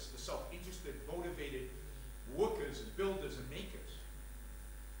strivers, the self-interested, motivated workers and builders and makers.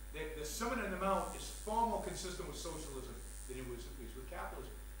 The Sermon on the Mount is far more consistent with socialism than it was with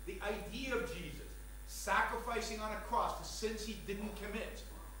capitalism. The idea of Jesus sacrificing on a cross the sins he didn't commit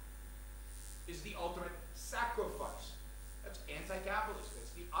is the ultimate sacrifice. That's anti-capitalist.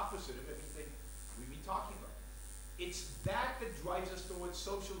 That's the opposite of everything we've been talking about. It's that drives us towards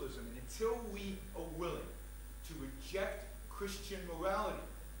socialism. And until we are willing to reject Christian morality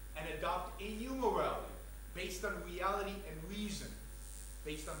and adopt a new morality based on reality and reason,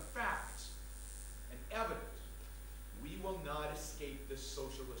 based on facts and evidence, we will not escape this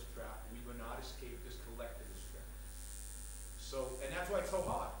socialist trap. We will not escape this collectivist trap. So, and that's why it's so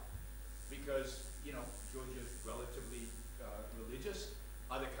hard. Because, you know, Georgia is relatively religious.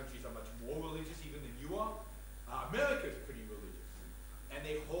 Other countries are much more religious even than you are. America is pretty religious. And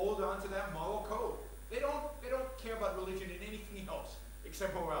they hold on to that moral code. They don't care about religion and anything else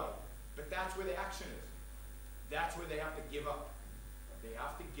except morality. But that's where the action is. That's where they have to give up. They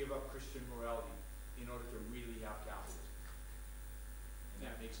have to give up Christian morality in order to really have capitalism.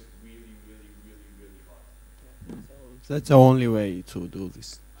 And that makes it really, really, really, really hard. So that's the only way to do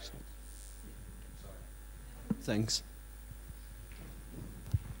this. So. Thanks.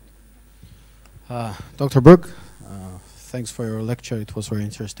 Dr. Brook, thanks for your lecture. It was very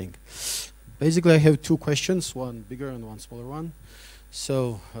interesting. Basically, I have two questions, one bigger and one smaller one.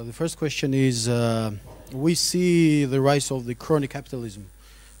 So the first question is, we see the rise of the crony capitalism,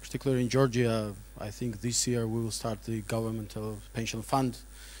 particularly in Georgia. I think this year we will start the governmental pension fund,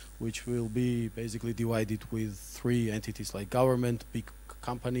 which will be basically divided with three entities like government, big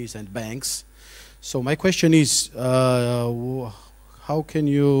companies, and banks. So my question is, how can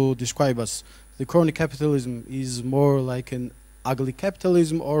you describe us? The crony capitalism is more like an ugly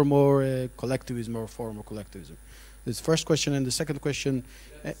capitalism or more collectivism or form of collectivism? This is the first question. And the second question,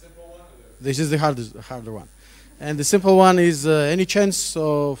 this is the harder one. And the simple one is, any chance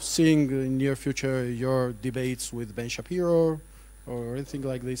of seeing in near future your debates with Ben Shapiro or anything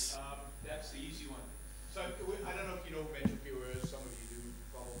like this? That's the easy one. So I don't know if you know who Ben Shapiro is. Some of you do,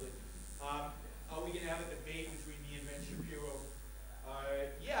 probably. Are we going to have a debate between me and Ben Shapiro?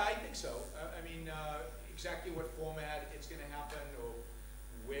 Yeah, I think so. I mean, exactly what format it's going to happen or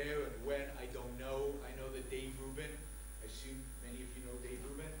where and when, I don't know. I know that Dave Rubin, I assume many of you know Dave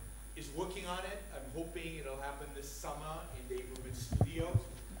Rubin, is working on it. I'm hoping it'll happen this summer in Dave Rubin's studio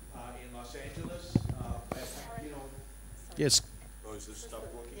in Los Angeles. You know, Yes. oh, is this stuff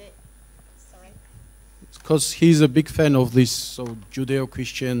working? Because he's a big fan of this so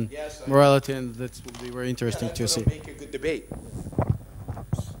Judeo-Christian Yes, morality, and that will be very interesting to see. Make a good debate.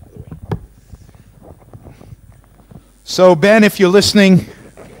 So Ben, if you're listening,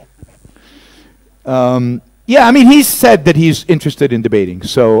 yeah, I mean, he's said that he's interested in debating.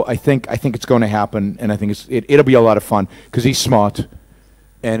 So I think it's going to happen, and I think it'll be a lot of fun because he's smart,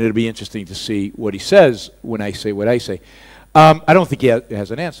 and it'll be interesting to see what he says when I say what I say. I don't think he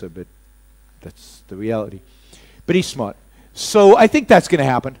has an answer, but that's the reality. But he's smart, so I think that's going to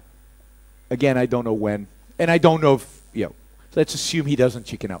happen. Again, I don't know when, and I don't know if let's assume he doesn't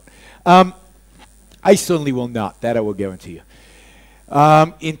chicken out. I certainly will not. That I will guarantee you.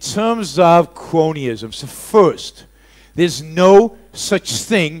 In terms of cronyism, so first, there's no such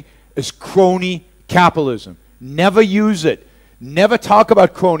thing as crony capitalism. Never use it. Never talk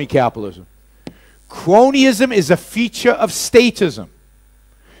about crony capitalism. Cronyism is a feature of statism.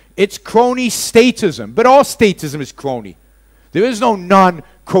 It's crony statism, but all statism is crony. There is no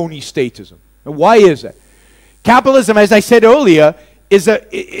non-crony statism. And why is that? Capitalism, as I said earlier,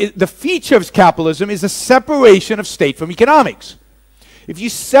 the feature of capitalism is a separation of state from economics. If you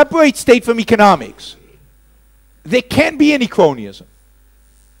separate state from economics, there can't be any cronyism.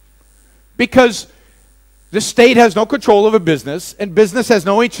 Because The state has no control over business, and business has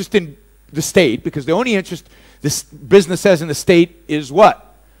no interest in the state, because the only interest this business has in the state is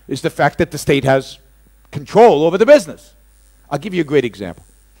what? Is the fact that the state has control over the business. I'll give you a great example.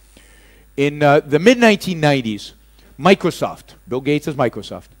 In the mid-1990s, Microsoft, Bill Gates'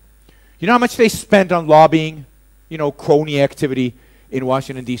 Microsoft, you know how much they spent on lobbying, you know, crony activity in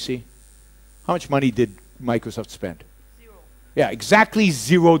Washington, D.C.? How much money did Microsoft spend? Zero. Yeah, exactly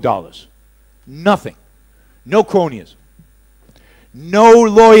 $0. Nothing. No cronyism. No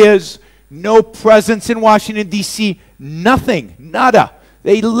lawyers, no presence in Washington, D.C., nothing, nada.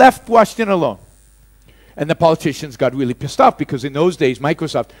 They left Washington alone. And the politicians got really pissed off, because in those days,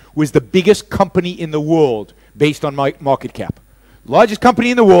 Microsoft was the biggest company in the world based on market cap. Largest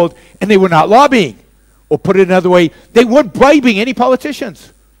company in the world, and they were not lobbying. Or put it another way, they weren't bribing any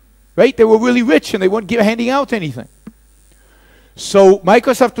politicians. Right? They were really rich, and they weren't handing out anything. So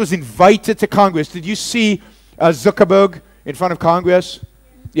Microsoft was invited to Congress. Did you see Zuckerberg in front of Congress?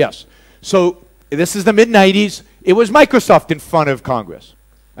 Yes. So this is the mid-90s. It was Microsoft in front of Congress.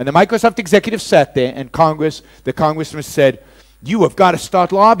 And the Microsoft executive sat there, and the congressman said, you have got to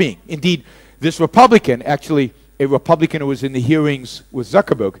start lobbying. Indeed, this Republican, actually a Republican who was in the hearings with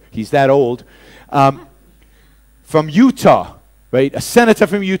Zuckerberg, he's that old, from Utah, right, a senator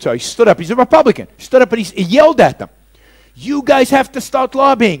from Utah, he stood up, he's a Republican, he stood up and he yelled at them, you guys have to start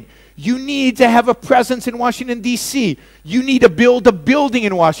lobbying. You need to have a presence in Washington, D.C. You need to build a building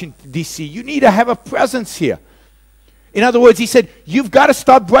in Washington, D.C. You need to have a presence here. In other words, he said, you've got to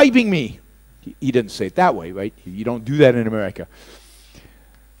start bribing me. He didn't say it that way, right? You don't do that in America.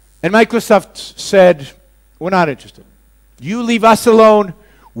 And Microsoft said, we're not interested. You leave us alone,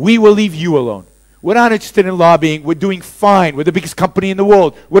 we will leave you alone. We're not interested in lobbying. We're doing fine. We're the biggest company in the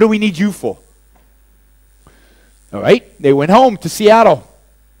world. What do we need you for? All right, they went home to Seattle.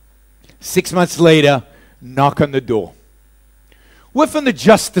 6 months later, knock on the door. We're from the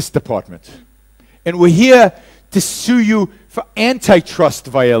Justice Department, and we're here to sue you for antitrust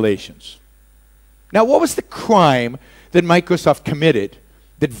violations. Now, what was the crime that Microsoft committed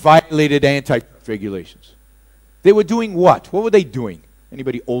that violated antitrust regulations? They were doing what? What were they doing?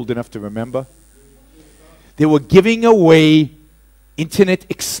 Anybody old enough to remember? They were giving away Internet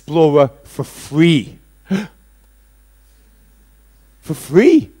Explorer for free. For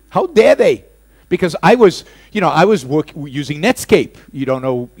free. How dare they? Because I was using Netscape. You don't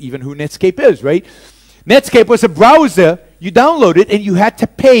know even who Netscape is, right? Netscape was a browser. You download it, and you had to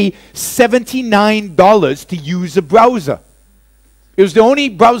pay $79 to use a browser. It was the only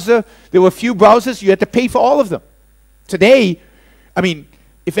browser. There were a few browsers. You had to pay for all of them. Today, I mean,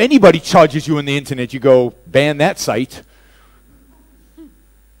 if anybody charges you on the internet, you go, ban that site.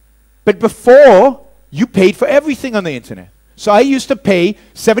 But before, you paid for everything on the internet. So I used to pay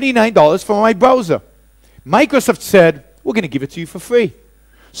 $79 for my browser. Microsoft said, we're going to give it to you for free.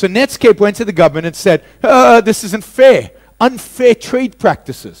 So Netscape went to the government and said, this isn't fair. Unfair trade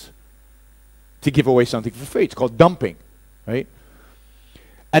practices to give away something for free. It's called dumping, right?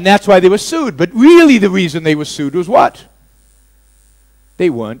 And that's why they were sued. But really the reason they were sued was what?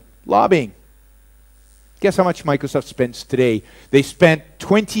 They weren't lobbying. Guess how much Microsoft spends today? They spent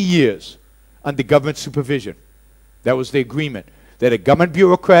 20 years under government supervision. That was the agreement. They had a government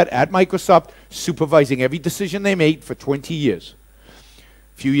bureaucrat at Microsoft supervising every decision they made for 20 years.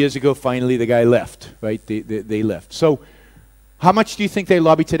 A few years ago, finally, the guy left, right? They left. So how much do you think they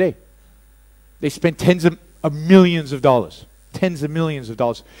lobby today? They spent tens of millions of dollars. Tens of millions of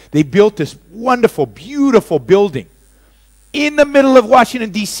dollars. They built this wonderful, beautiful building in the middle of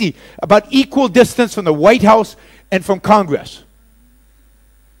Washington, D.C., about equal distance from the White House and from Congress.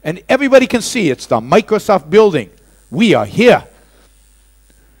 And everybody can see it's the Microsoft building. We are here.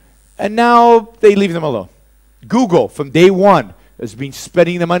 And now they leave them alone. Google, from day one, has been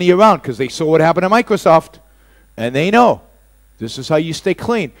spreading the money around because they saw what happened to Microsoft, and they know this is how you stay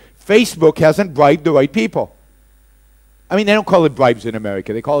clean. Facebook hasn't bribed the right people. I mean, they don't call it bribes in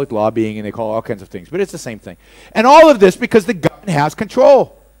America. They call it lobbying, and they call it all kinds of things, but it's the same thing. And all of this because the government has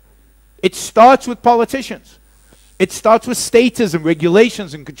control. It starts with politicians. It starts with statism,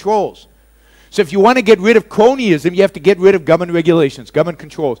 regulations, and controls. So if you want to get rid of cronyism, you have to get rid of government regulations, government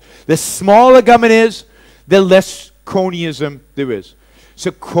controls. The smaller government is, the less cronyism there is.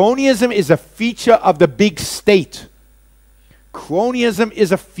 So cronyism is a feature of the big state. Cronyism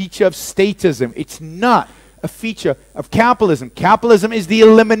is a feature of statism. It's not a feature of capitalism. Capitalism is the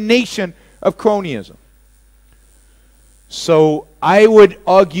elimination of cronyism. So I would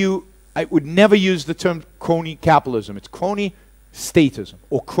argue, I would never use the term crony capitalism. It's crony statism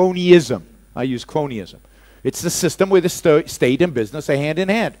or cronyism. I use cronyism. It's the system where the state and business are hand in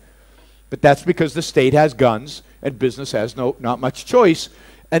hand. But that's because the state has guns and business has not much choice.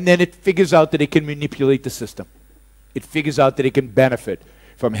 And then it figures out that it can manipulate the system. It figures out that it can benefit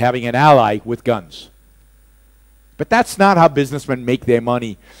from having an ally with guns. But that's not how businessmen make their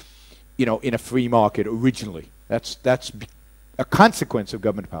money, you know, in a free market originally. That's a consequence of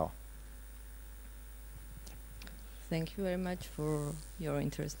government power. Thank you very much for your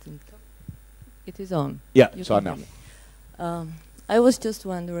interest in. It is on. Yeah, You it's on can now. hear me. I was just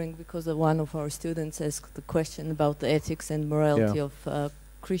wondering, because one of our students asked the question about the ethics and morality Yeah. of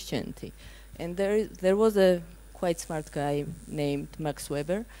Christianity, and there was a quite smart guy named Max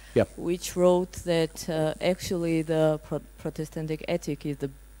Weber, Yep. which wrote that actually the Protestant ethic is the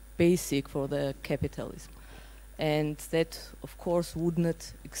basic for the capitalism, and that of course would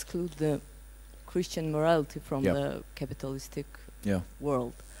not exclude the Christian morality from Yep. the capitalistic Yeah.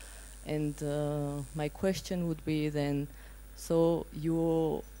 world. And my question would be then, so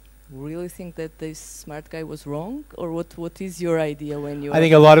you really think that this smart guy was wrong, or what is your idea when you? I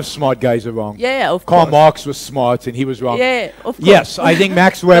think a lot of smart guys are wrong. Yeah, of Karl course. Marx was smart and he was wrong. Yeah, of course. Yes, I think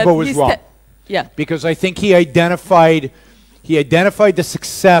Max Weber But was this wrong. yeah. Because I think he identified the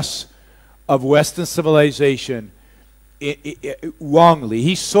success of Western civilization wrongly.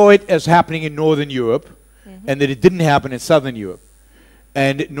 He saw it as happening in Northern Europe, and that it didn't happen in Southern Europe.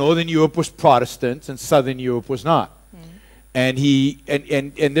 And Northern Europe was Protestant, and Southern Europe was not. And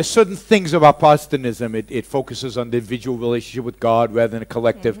there's certain things about Protestantism. It focuses on the individual relationship with God rather than a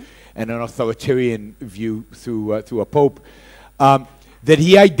collective and an authoritarian view through a pope. That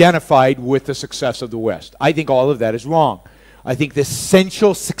he identified with the success of the West. I think all of that is wrong. I think the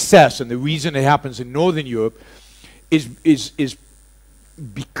essential success and the reason it happens in Northern Europe is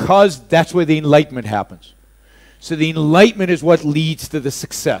because that's where the Enlightenment happens. So the Enlightenment is what leads to the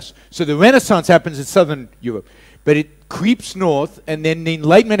success. So the Renaissance happens in Southern Europe, but it creeps north, and then the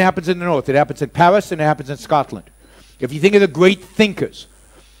Enlightenment happens in the north. It happens in Paris and it happens in Scotland. If you think of the great thinkers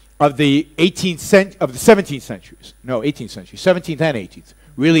of the 17th centuries, no, 18th century, 17th and 18th,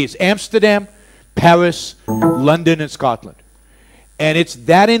 really it's Amsterdam, Paris, London, and Scotland. And it's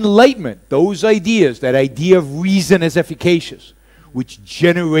that Enlightenment, those ideas, that idea of reason as efficacious, which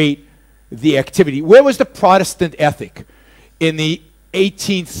generate the activity. Where was the Protestant ethic in the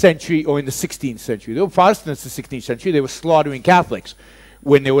 18th century or in the 16th century? They were Protestants in the 16th century. They were slaughtering Catholics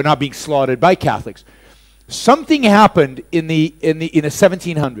when they were not being slaughtered by Catholics. Something happened in the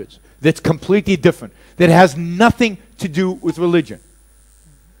 1700s that's completely different, that has nothing to do with religion.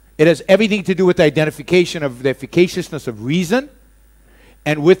 It has everything to do with the identification of the efficaciousness of reason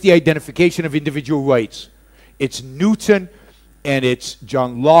and with the identification of individual rights. It's Newton and it's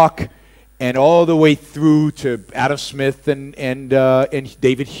John Locke and all the way through to Adam Smith and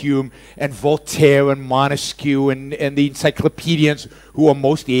David Hume and Voltaire and Montesquieu and the encyclopedians who are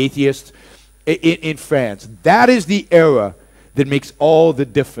mostly atheists in France. That is the era that makes all the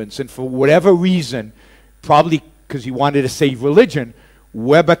difference. And for whatever reason, probably because he wanted to save religion,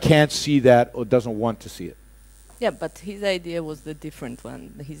 Weber can't see that or doesn't want to see it. Yeah, but his idea was the different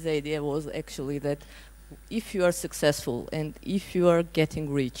one. His idea was actually that if you are successful and if you are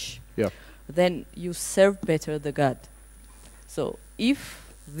getting rich, then you serve better the God. So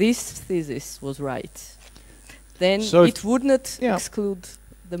if this thesis was right, then it would not exclude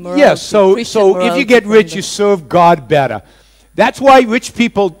the morality. Yes, so if you get rich, you serve God better. That's why rich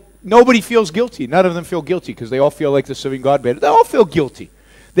people, nobody feels guilty. None of them feel guilty because they all feel like they're serving God better. They all feel guilty.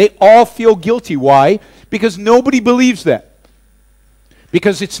 They all feel guilty. Why? Because nobody believes that.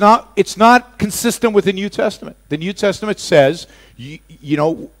 Because it's not consistent with the New Testament. The New Testament says, you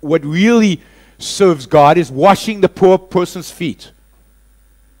know, what really serves God is washing the poor person's feet.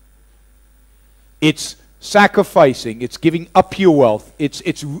 It's sacrificing. It's giving up your wealth.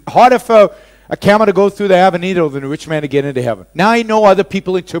 It's harder for a camel to go through the eye of a needle than a rich man to get into heaven. Now I know other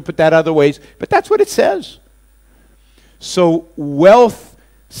people interpret that other ways, but that's what it says. So wealth,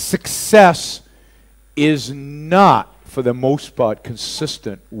 success is not, for the most part,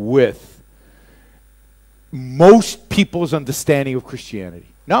 consistent with most people's understanding of Christianity.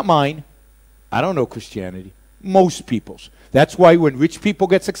 Not mine. I don't know Christianity. Most people's. That's why when rich people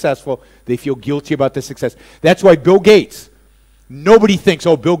get successful, they feel guilty about their success. That's why Bill Gates, nobody thinks,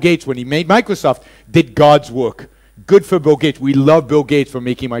 oh, Bill Gates, when he made Microsoft, did God's work. Good for Bill Gates. We love Bill Gates for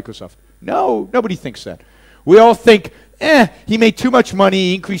making Microsoft. No, nobody thinks that. We all think, he made too much money,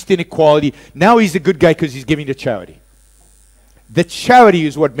 he increased inequality. Now he's a good guy because he's giving to charity. The charity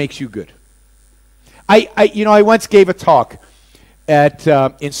is what makes you good. I once gave a talk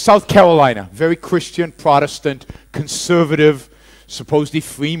in South Carolina, very Christian, Protestant, conservative, supposedly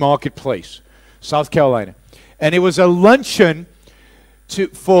free market place, South Carolina. And it was a luncheon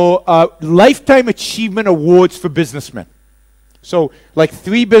for lifetime achievement awards for businessmen. So, like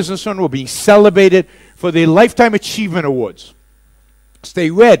 3 businessmen were being celebrated for their lifetime achievement awards. So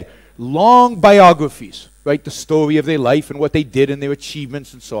they read long biographies, right? The story of their life and what they did and their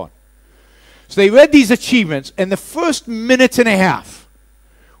achievements and so on. So they read these achievements, and the first minute and a half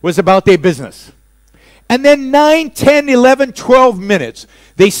was about their business. And then 9, 10, 11, 12 minutes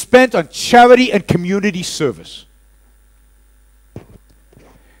they spent on charity and community service.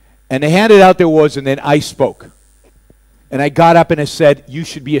 And they handed out their awards, and then I spoke. And I got up and I said, you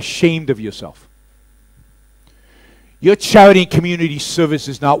should be ashamed of yourself. Your charity and community service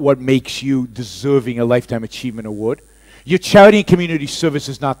is not what makes you deserving a Lifetime Achievement Award. Your charity and community service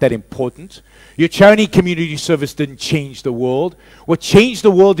is not that important. Your charity and community service didn't change the world. What changed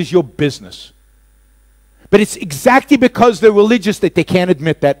the world is your business. But it's exactly because they're religious that they can't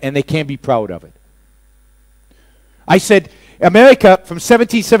admit that and they can't be proud of it. I said, America from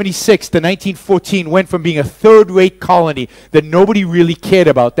 1776 to 1914 went from being a third-rate colony that nobody really cared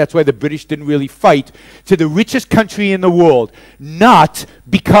about, that's why the British didn't really fight, to the richest country in the world, not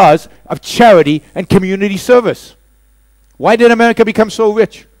because of charity and community service. Why did America become so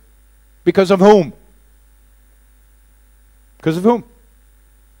rich? Because of whom? Because of whom?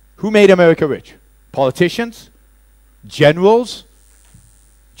 Who made America rich? Politicians? Generals?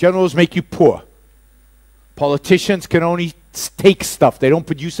 Generals make you poor. Politicians can only take stuff. They don't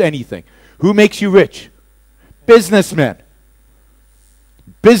produce anything. Who makes you rich? Businessmen.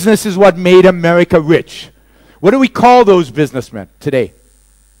 Business is what made America rich. What do we call those businessmen today?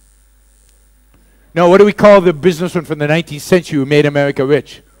 No, what do we call the businessmen from the 19th century who made America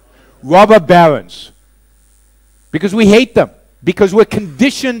rich? Robber barons. Because we hate them. Because we're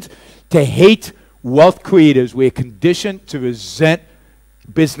conditioned to hate wealth creators. We're conditioned to resent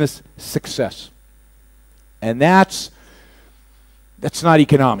business success. And that's not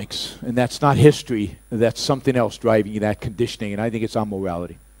economics, and that's not history. That's something else driving that conditioning, and I think it's our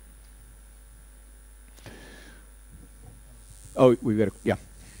morality. Oh, we've got to,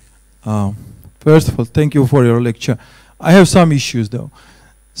 yeah. First of all, thank you for your lecture. I have some issues, though.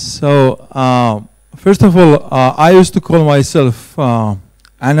 So, first of all, I used to call myself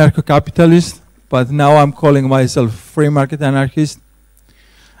anarcho-capitalist, but now I'm calling myself free market anarchist.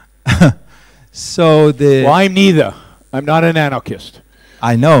 So well, I'm neither. I'm not an anarchist.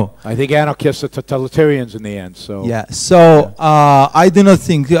 I know. I think anarchists are totalitarians in the end. So yeah. So I do not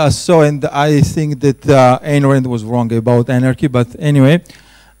think so, and I think that Ayn Rand was wrong about anarchy. But anyway,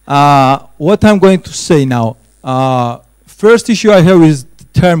 what I'm going to say now. First issue I have is the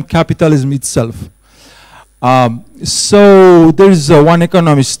term capitalism itself. So there is one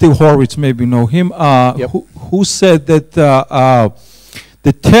economist, Steve Horwitz, maybe you know him, yep. who said that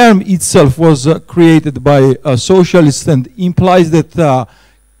the term itself was created by socialists and implies that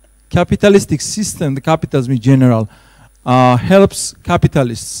capitalistic system, the capitalism in general, helps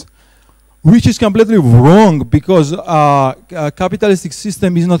capitalists, which is completely wrong because capitalistic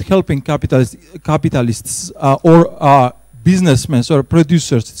system is not helping capitalists or businessmen or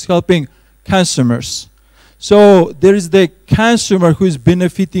producers. It's helping consumers. So there is the consumer who is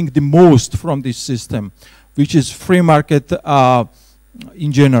benefiting the most from this system, which is free market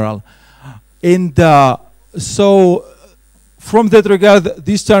in general. And so from that regard,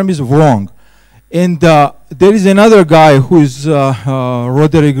 this term is wrong. And there is another guy who is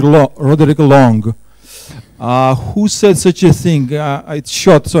Roderick Long, who said such a thing. It's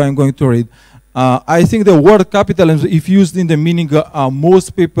short, so I'm going to read. I think the word capitalism, if used in the meaning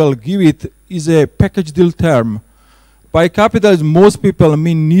most people give it, is a package deal term. By capitalism, most people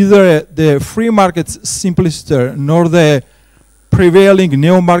mean neither the free market's simpliciter nor the prevailing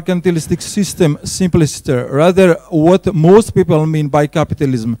neo-mercantilistic system simpliciter. Rather, what most people mean by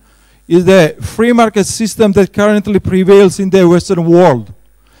capitalism is the free market system that currently prevails in the Western world.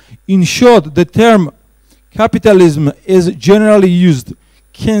 In short, the term capitalism, as generally used,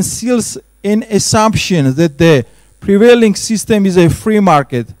 conceals an assumption that the prevailing system is a free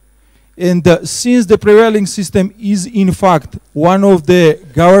market. And since the prevailing system is in fact one of the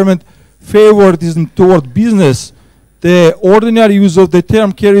government favoritism toward business, the ordinary use of the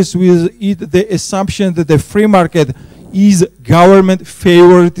term carries with it the assumption that the free market is government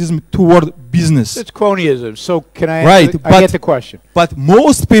favoritism toward business. It's cronyism. So can I right, I get the question. But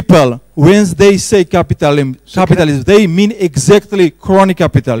most people, when they say capitalism, they mean exactly crony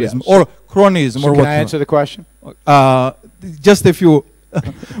capitalism or cronyism. So or can I answer the question? Just a few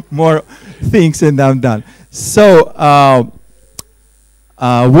more things and I'm done. So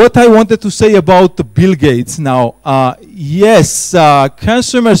what I wanted to say about Bill Gates now, yes,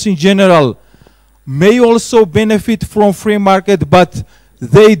 consumers in general may also benefit from free market, but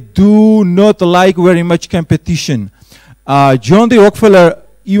they do not like very much competition. John D. Rockefeller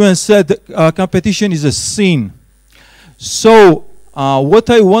even said competition is a sin. So what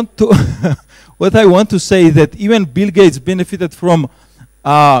I want to what I want to say is that even Bill Gates benefited from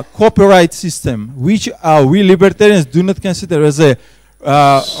copyright system, which we libertarians do not consider as a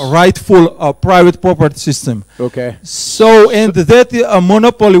rightful private property system. Okay. So, and that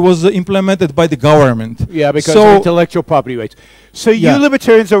monopoly was implemented by the government. Yeah, because of intellectual property rights. So you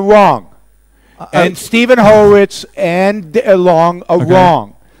libertarians are wrong. And Stephen Horowitz and Long are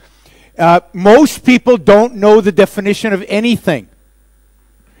wrong. Most people don't know the definition of anything.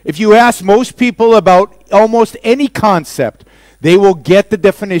 If you ask most people about almost any concept, they will get the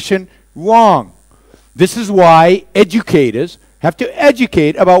definition wrong. This is why educators have to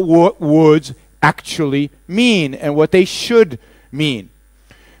educate about what words actually mean and what they should mean.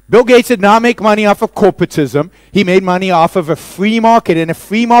 Bill Gates did not make money off of corporatism. He made money off of a free market, and a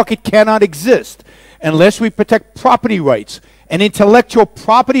free market cannot exist unless we protect property rights. And intellectual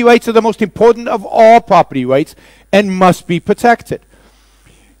property rights are the most important of all property rights and must be protected.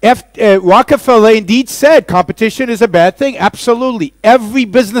 Rockefeller indeed said competition is a bad thing. Absolutely. Every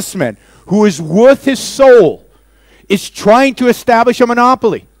businessman who is worth his soul is trying to establish a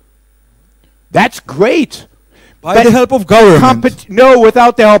monopoly. That's great. By the help of government. No,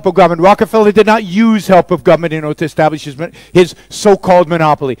 without the help of government. Rockefeller did not use help of government in order to establish his so-called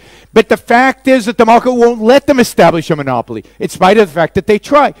monopoly. But the fact is that the market won't let them establish a monopoly, in spite of the fact that they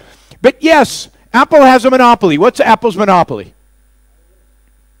try. But yes, Apple has a monopoly. What's Apple's monopoly?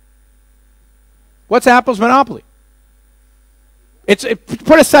 What's Apple's monopoly?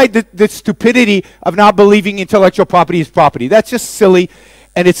 Put aside the stupidity of not believing intellectual property is property. That's just silly,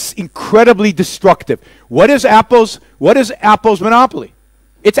 and it's incredibly destructive. What is Apple's monopoly?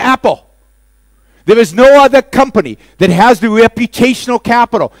 It's Apple. There is no other company that has the reputational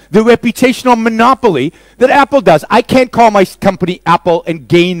capital, the reputational monopoly that Apple does. I can't call my company Apple and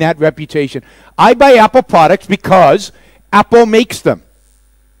gain that reputation. I buy Apple products because Apple makes them.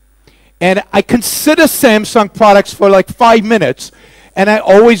 And I consider Samsung products for like 5 minutes, and I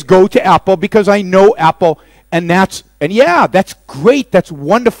always go to Apple because I know Apple, and yeah, that's great, that's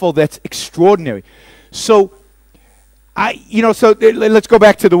wonderful, that's extraordinary. So, let's go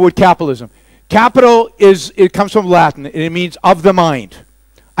back to the word capitalism. Capital it comes from Latin, and it means of the mind.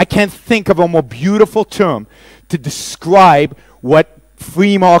 I can't think of a more beautiful term to describe what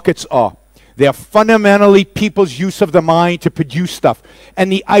free markets are. They are fundamentally people's use of the mind to produce stuff.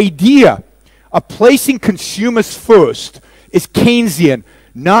 And the idea of placing consumers first is Keynesian,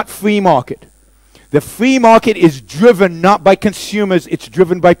 not free market. The free market is driven not by consumers, it's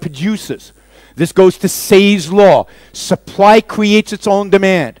driven by producers. This goes to Say's law. Supply creates its own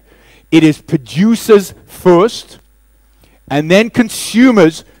demand. It is producers first, and then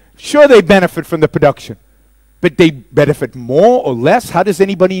consumers. Sure, they benefit from the production, but they benefit more or less. How does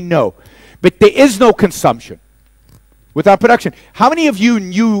anybody know? But there is no consumption without production. How many of you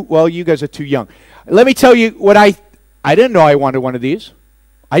knew, well, you guys are too young. Let me tell you what I didn't know I wanted one of these.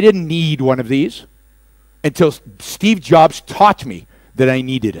 I didn't need one of these until Steve Jobs taught me that I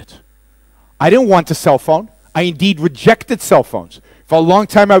needed it. I didn't want a cell phone. I indeed rejected cell phones. For a long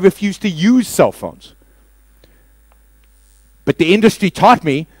time, I refused to use cell phones. But the industry taught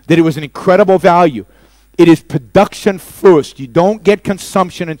me that it was an incredible value. It is production first. You don't get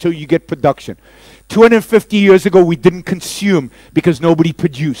consumption until you get production. 250 years ago, we didn't consume because nobody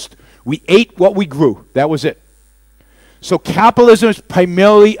produced. We ate what we grew. That was it. So capitalism is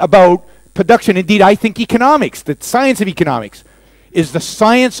primarily about production. Indeed, I think economics, the science of economics, is the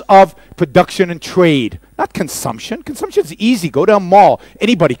science of production and trade, not consumption. Consumption is easy. Go to a mall.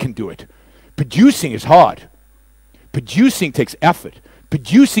 Anybody can do it. Producing is hard. Producing takes effort.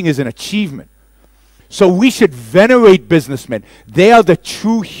 Producing is an achievement. So we should venerate businessmen. They are the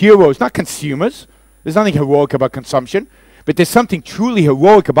true heroes, not consumers. There's nothing heroic about consumption, but there's something truly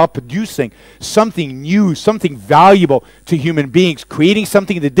heroic about producing something new, something valuable to human beings, creating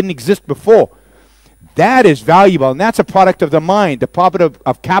something that didn't exist before. That is valuable, and that's a product of the mind, the product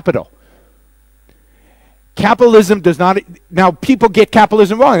of capital. Capitalism does not, now people get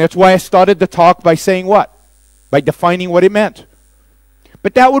capitalism wrong. That's why I started the talk by saying what? By defining what it meant.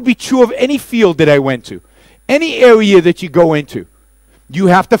 But that would be true of any field that I went to. Any area that you go into, you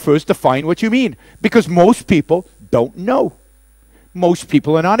have to first define what you mean. Because most people don't know. Most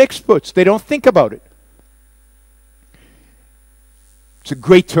people are not experts. They don't think about it. It's a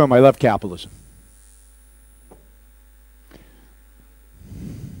great term. I love capitalism.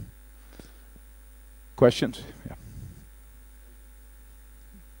 Questions? Yeah.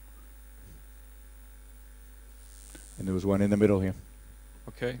 And there was one in the middle here.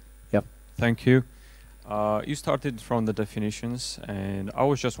 Okay. Yep. Thank you. You started from the definitions, and I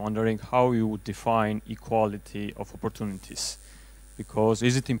was just wondering how you would define equality of opportunities. Because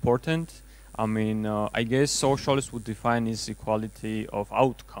is it important? I mean, I guess socialists would define as equality of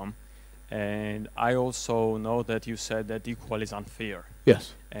outcome. And I also know that you said that equal is unfair.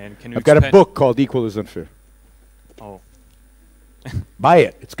 Yes. And can you I've got a book called Equal is Unfair. Oh. Buy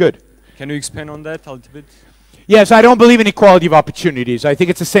it. It's good. Can you expand on that a little bit? Yes, I don't believe in equality of opportunities. I think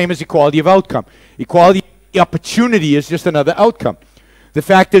it's the same as equality of outcome. Equality of opportunity is just another outcome. The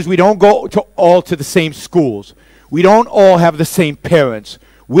fact is we don't go all to the same schools. We don't all have the same parents.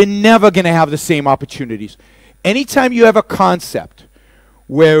 We're never going to have the same opportunities. Anytime you have a concept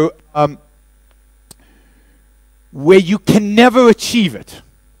where you can never achieve it,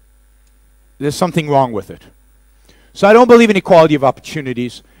 there's something wrong with it. So I don't believe in equality of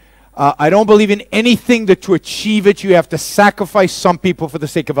opportunities. I don't believe in anything that to achieve it you have to sacrifice some people for the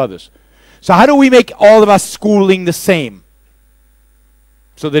sake of others. So how do we make all of our schooling the same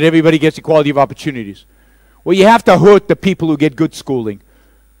so that everybody gets equality of opportunities? Well, you have to hurt the people who get good schooling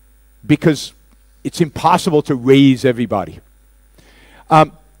because it's impossible to raise everybody.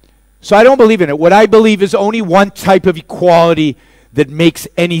 So I don't believe in it. What I believe is only one type of equality that makes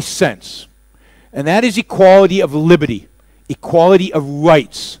any sense. And that is equality of liberty, equality of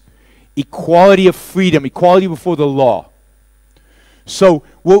rights, equality of freedom, equality before the law. So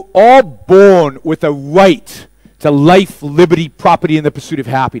we're all born with a right to life, liberty, property, and the pursuit of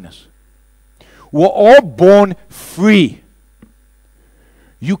happiness. We're all born free.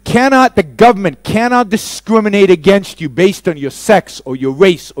 The government cannot discriminate against you based on your sex or your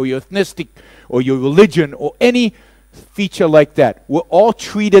race or your ethnicity or your religion or any feature like that. We're all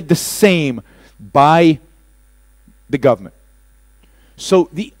treated the same by the government. So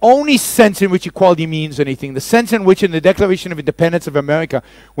the only sense in which equality means anything, the sense in which in the Declaration of Independence of America,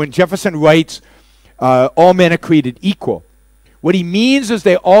 when Jefferson writes, all men are created equal, what he means is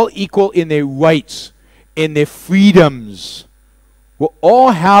they're all equal in their rights, in their freedoms. We all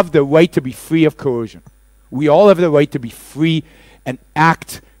have the right to be free of coercion. We all have the right to be free and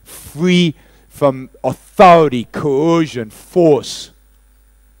act free from authority, coercion, force.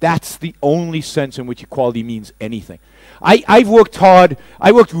 That's the only sense in which equality means anything. I've worked hard.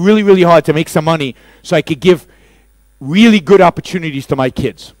 I worked really, really hard to make some money so I could give really good opportunities to my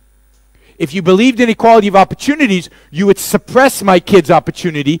kids. If you believed in equality of opportunities, you would suppress my kids'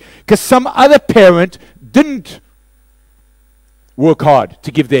 opportunity because some other parent didn't work hard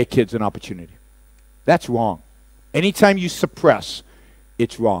to give their kids an opportunity. That's wrong. Anytime you suppress,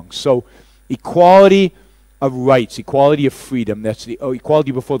 it's wrong. So equality of rights, equality of freedom, that's the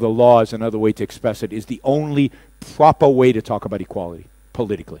equality before the law is another way to express it, is the only proper way to talk about equality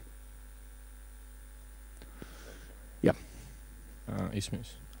politically. Yeah.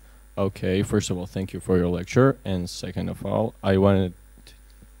 Ismis. Okay, first of all, thank you for your lecture. And second of all, I wanted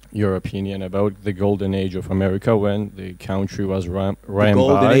your opinion about the golden age of America when the country was run by...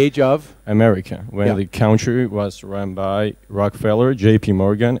 golden age of? America, when the country was run by Rockefeller, J.P.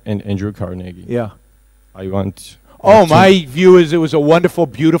 Morgan, and Andrew Carnegie. Yeah. I want... my view is it was a wonderful,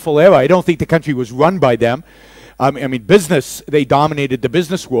 beautiful era. I don't think the country was run by them. I mean, business, they dominated the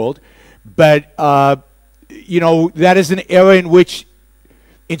business world. But, that is an era in which,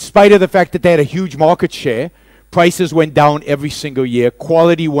 in spite of the fact that they had a huge market share, prices went down every single year.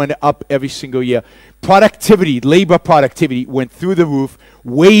 Quality went up every single year. Productivity, labor productivity went through the roof.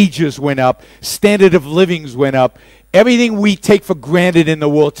 Wages went up. Standard of livings went up. Everything we take for granted in the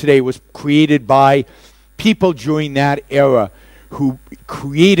world today was created by people during that era who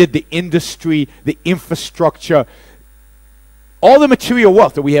created the industry, the infrastructure. All the material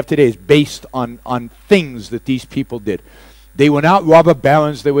wealth that we have today is based on things that these people did. They were not robber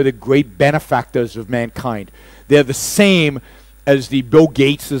barons. They were the great benefactors of mankind. They're the same as the Bill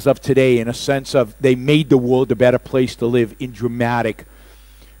Gateses of today in a sense of they made the world a better place to live in dramatic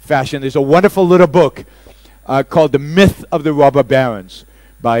fashion. There's a wonderful little book called The Myth of the Robber Barons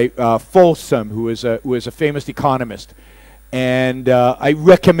by Folsom, who is a famous economist. And I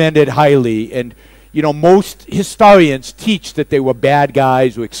recommend it highly. And, most historians teach that they were bad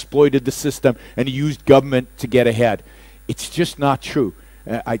guys who exploited the system and used government to get ahead. It's just not true.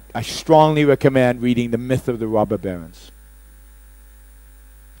 I strongly recommend reading The Myth of the Robber Barons.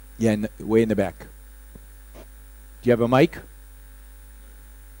 Yeah, way in the back. Do you have a mic?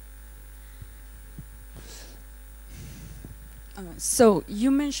 So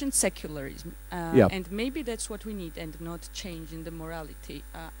you mentioned secularism, Yeah. and maybe that's what we need, and not change in the morality.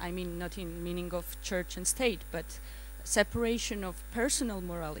 I mean, not in meaning of church and state, but separation of personal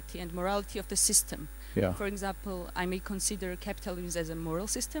morality and morality of the system. Yeah. For example, I may consider capitalism as a moral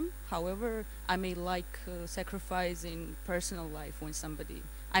system. However, I may like sacrifice in personal life when somebody,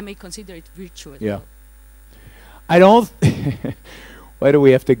 I may consider it virtue as well. I don't, why do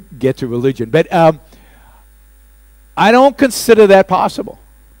we have to get to religion? But I don't consider that possible.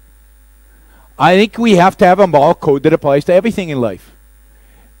 I think we have to have a moral code that applies to everything in life.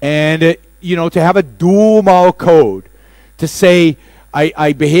 And, you know, to have a dual moral code, to say,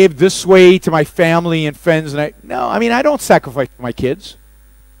 I behave this way to my family and friends, and I don't sacrifice for my kids.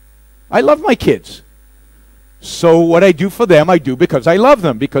 I love my kids. So what I do for them, I do because I love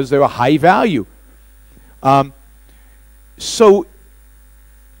them, because they're a high value. So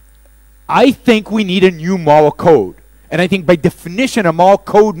I think we need a new moral code. And I think by definition, a moral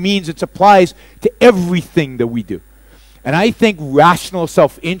code means it applies to everything that we do. And I think rational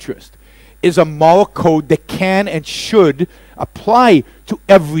self-interest is a moral code that can and should apply to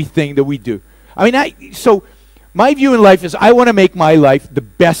everything that we do. So my view in life is I want to make my life the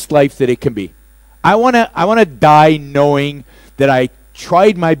best life that it can be. I want to die knowing that I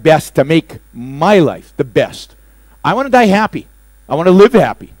tried my best to make my life the best. I want to die happy. I want to live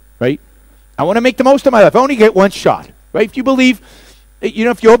happy, right? I want to make the most of my life. I only get one shot, right? If you believe,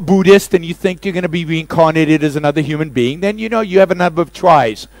 if you're a Buddhist and you think you're going to be reincarnated as another human being, then you have a number of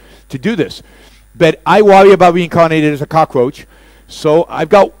tries to do this. But I worry about reincarnated as a cockroach, so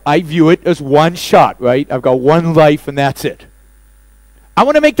I view it as one shot, right? I've got one life and that's it. I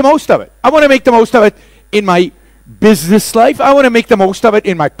want to make the most of it. I want to make the most of it in my business life. I want to make the most of it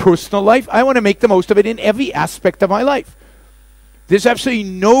in my personal life. I want to make the most of it in every aspect of my life. There's absolutely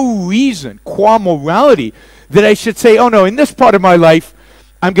no reason, qua morality, that I should say, oh no, in this part of my life,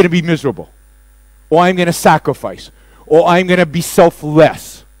 I'm going to be miserable, or I'm going to sacrifice, or I'm going to be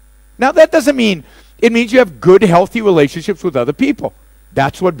selfless. Now that doesn't mean, it means you have good, healthy relationships with other people.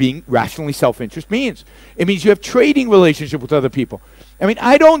 That's what being rationally self-interest means. It means you have trading relationship with other people.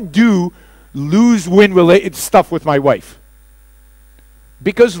 I don't do lose-win related stuff with my wife.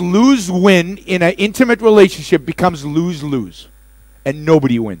 Because lose-win in an intimate relationship becomes lose-lose. And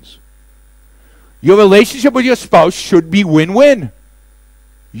nobody wins. Your relationship with your spouse should be win-win.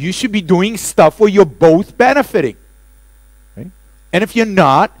 You should be doing stuff where you're both benefiting. Right? And if you're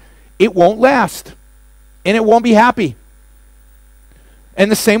not, it won't last. And it won't be happy.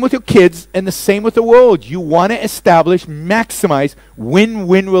 And the same with your kids, and the same with the world. You want to establish, maximize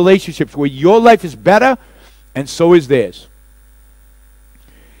win-win relationships where your life is better and so is theirs.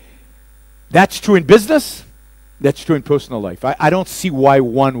 That's true in business. That's true in personal life. I don't see why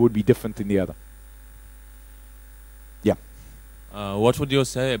one would be different than the other. Yeah. What would you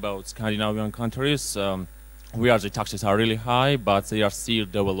say about Scandinavian countries where the taxes are really high, but they are still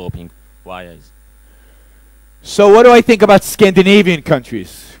developing? Why is? So what do I think about Scandinavian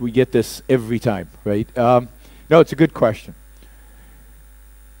countries? We get this every time, right? No, it's a good question.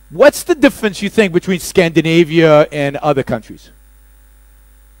 What's the difference, you think, between Scandinavia and other countries?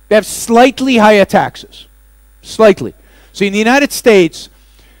 They have slightly higher taxes. Slightly. So in the United States,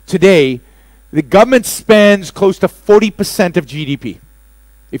 today, the government spends close to 40% of GDP.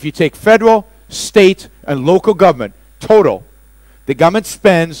 If you take federal, state, and local government, total, the government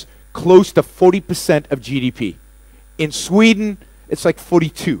spends close to 40% of GDP. In Sweden, it's like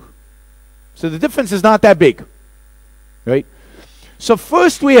 42. So the difference is not that big, right? So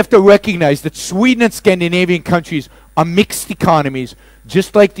first we have to recognize that Sweden and Scandinavian countries are mixed economies,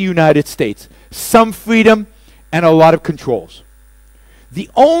 just like the United States. Some freedom and a lot of controls. The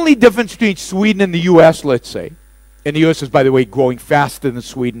only difference between Sweden and the US, let's say, and the US is, by the way, growing faster than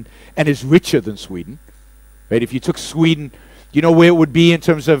Sweden and is richer than Sweden, right? If you took Sweden, you know where it would be in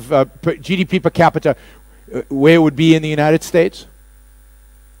terms of GDP per capita, where it would be in the United States?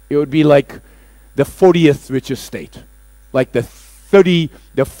 It would be like the 40th richest state. Like the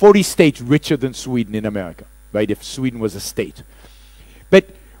 40 states richer than Sweden in America, right? If Sweden was a state. But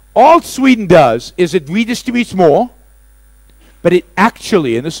all Sweden does is it redistributes more, but it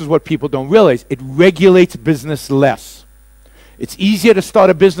actually, and this is what people don't realize, it regulates business less. It's easier to start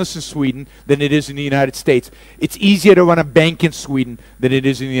a business in Sweden than it is in the United States. It's easier to run a bank in Sweden than it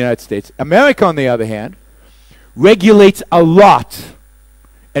is in the United States. America, on the other hand, regulates a lot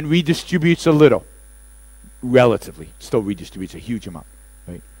and redistributes a little. Relatively. Still redistributes a huge amount.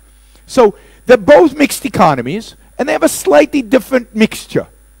 Right? So they're both mixed economies, and they have a slightly different mixture.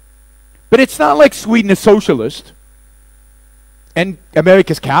 But it's not like Sweden is socialist and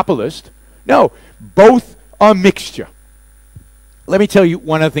America's capitalist. No, both are mixture. Let me tell you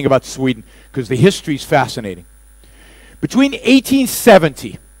one other thing about Sweden, because the history is fascinating. Between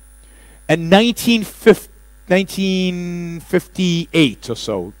 1870 and 1950, 1958 or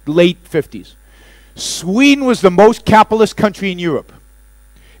so, late 50s. Sweden was the most capitalist country in Europe.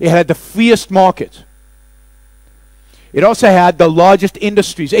 It had the freest market. It also had the largest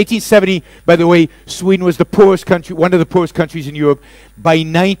industries. 1870, by the way, Sweden was the poorest country, one of the poorest countries in Europe. By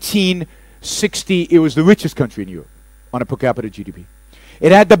 1960, it was the richest country in Europe on a per capita GDP.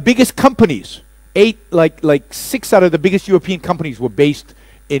 It had the biggest companies. Like 6 out of the biggest European companies were based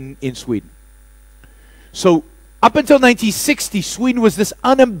in Sweden. So up until 1960, Sweden was this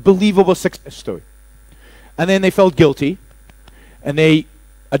unbelievable success story. And then they felt guilty, and they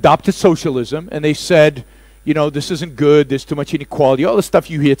adopted socialism, and they said, you know, this isn't good, there's too much inequality, all the stuff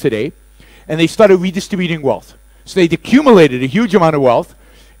you hear today. And they started redistributing wealth. So they accumulated a huge amount of wealth,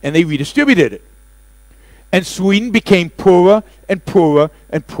 and they redistributed it. And Sweden became poorer and poorer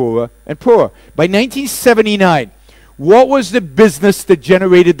and poorer and poorer. By 1979, what was the business that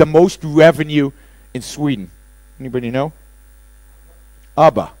generated the most revenue in Sweden? Anybody know?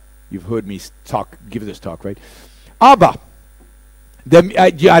 ABBA. You've heard me give this talk, right? ABBA. I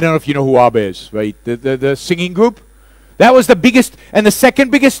don't know if you know who ABBA is, right? The singing group. That was the biggest, and the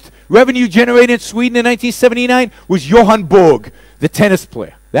second biggest revenue generated in Sweden in 1979 was Yaron Brook, the tennis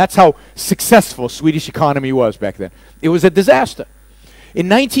player. That's how successful Swedish economy was back then. It was a disaster. In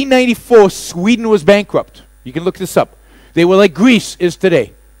 1994, Sweden was bankrupt. You can look this up. They were like Greece is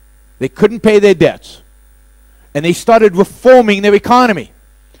today. They couldn't pay their debts. And they started reforming their economy.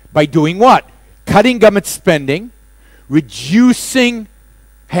 By doing what? Cutting government spending, reducing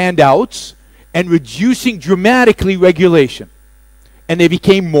handouts, and reducing dramatically regulation. And they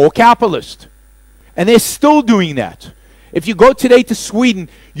became more capitalist. And they're still doing that. If you go today to Sweden,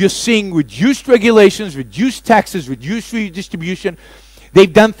 you're seeing reduced regulations, reduced taxes, reduced redistribution.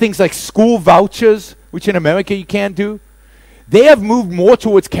 They've done things like school vouchers, which in America you can't do. They have moved more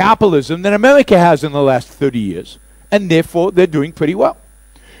towards capitalism than America has in the last 30 years. And therefore, they're doing pretty well.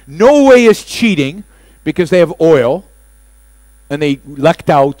 Norway is cheating because they have oil, and they lucked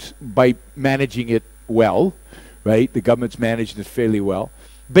out by managing it well, right? The government's managed it fairly well.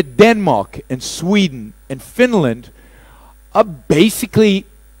 But Denmark and Sweden and Finland are basically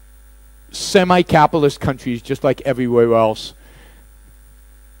semi-capitalist countries, just like everywhere else.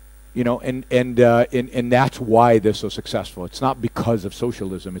 You know, and that's why they're so successful. It's not because of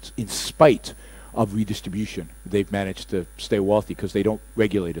socialism. It's in spite of redistribution. They've managed to stay wealthy because they don't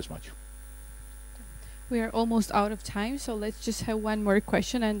regulate as much. We are almost out of time, so let's just have one more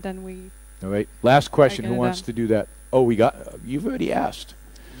question and then we... All right. Last question. Who wants to do that? Oh, you've already asked.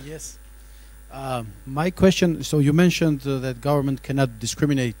 Yes. My question, so you mentioned that government cannot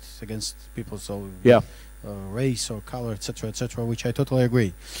discriminate against people, so yeah, race or color, etc., which I totally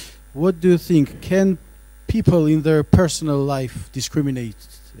agree. What do you think? Can people in their personal life discriminate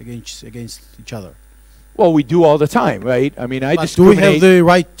against each other? Well, we do all the time, right? I mean, but do we have the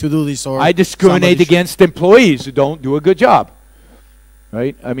right to do this? Or I discriminate against employees who don't do a good job,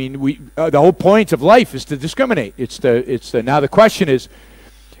 right? I mean, the whole point of life is to discriminate. Now the question is,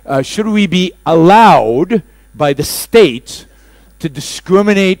 should we be allowed by the state to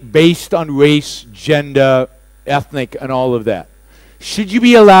discriminate based on race, gender, ethnic, and all of that? Should you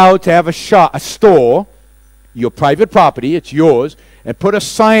be allowed to have a store, your private property, it's yours, and put a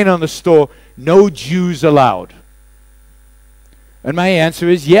sign on the store, no Jews allowed? And my answer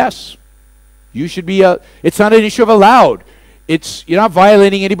is yes. You should be, it's not an issue of allowed. You're not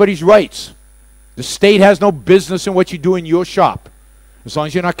violating anybody's rights. The state has no business in what you do in your shop. As long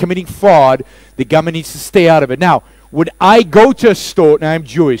as you're not committing fraud, the government needs to stay out of it. Now, would I go to a store, now I'm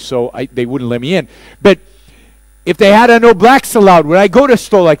Jewish, so they wouldn't let me in, but if they had a no blacks allowed, would I go to a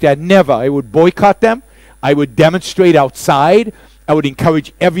store like that? Never. I would boycott them. I would demonstrate outside. I would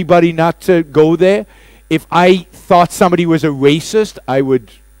encourage everybody not to go there. If I thought somebody was a racist, I would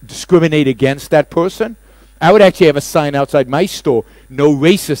discriminate against that person. I would actually have a sign outside my store, no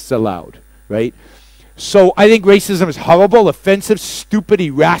racists allowed, right? So I think racism is horrible, offensive, stupid,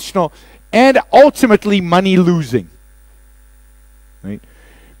 irrational, and ultimately money-losing, right?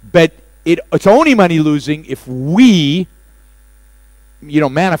 But it's only money-losing if we,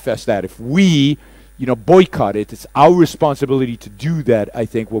 manifest that. If we, boycott it. It's our responsibility to do that, I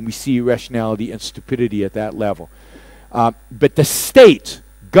think, when we see irrationality and stupidity at that level. But the state,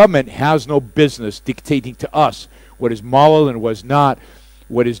 government, has no business dictating to us what is moral and what is not,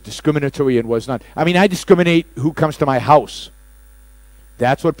 what is discriminatory and what is not. I mean, I discriminate who comes to my house.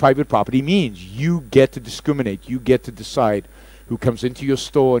 That's what private property means. You get to discriminate. You get to decide who comes into your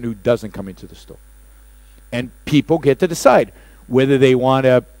store and who doesn't come into the store. And people get to decide whether they want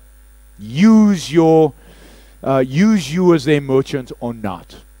to use you as their merchant or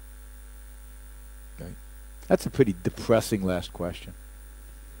not. Okay. That's a pretty depressing last question.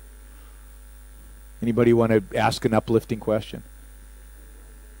 Anybody want to ask an uplifting question?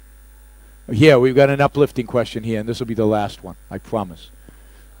 Here, we've got an uplifting question here, and this will be the last one, I promise.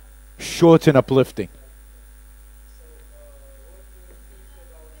 Short and uplifting.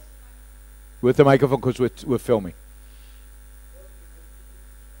 With the microphone, because we're filming.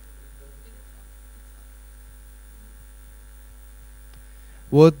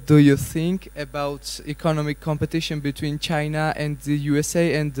 What do you think about economic competition between China and the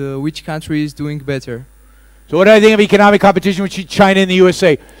USA, and which country is doing better? So what do I think of economic competition between China and the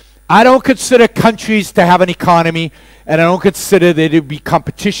USA? I don't consider countries to have an economy, and I don't consider there to be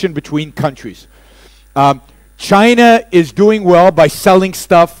competition between countries. China is doing well by selling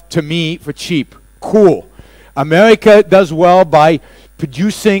stuff to me for cheap. Cool. America does well by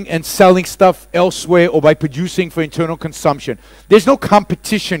producing and selling stuff elsewhere, or by producing for internal consumption. There's no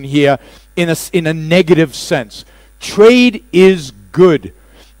competition here in a negative sense. Trade is good,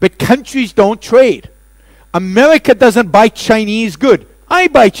 but countries don't trade. America doesn't buy Chinese goods. I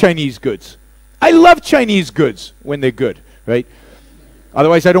buy Chinese goods. I love Chinese goods when they're good, right?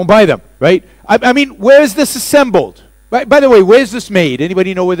 Otherwise, I don't buy them, right? I mean, where is this assembled? Right? By the way, where is this made?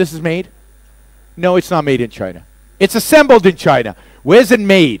 Anybody know where this is made? No, it's not made in China. It's assembled in China. Where's it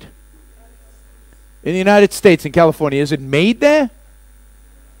made? In the United States, in California. Is it made there?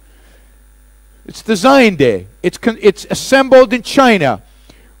 It's designed there. It's assembled in China.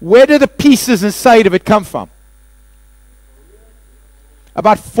 Where do the pieces inside of it come from?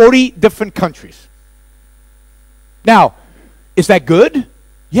 About 40 different countries. Now, is that good?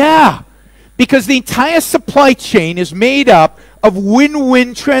 Yeah. Because the entire supply chain is made up of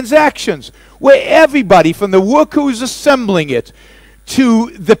win-win transactions, where everybody, from the worker who's assembling it, to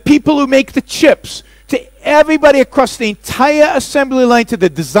the people who make the chips, to everybody across the entire assembly line, to the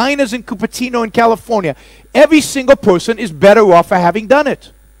designers in Cupertino in California, every single person is better off for having done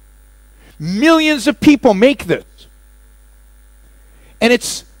it. Millions of people make this. And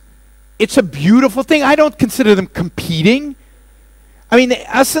it's a beautiful thing. I don't consider them competing. I mean,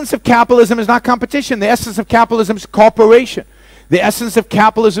 the essence of capitalism is not competition. The essence of capitalism is cooperation. The essence of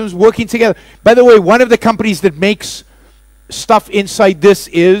capitalism is working together. By the way, one of the companies that makes stuff inside this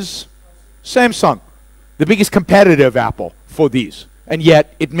is Samsung, the biggest competitor of Apple for these. And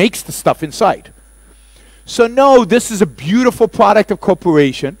yet, it makes the stuff inside. So no, this is a beautiful product of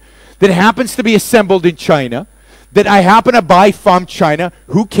cooperation that happens to be assembled in China, that I happen to buy from China.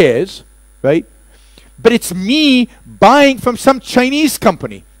 Who cares, right? But it's me buying from some Chinese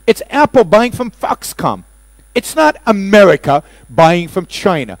company. It's Apple buying from Foxconn. It's not America buying from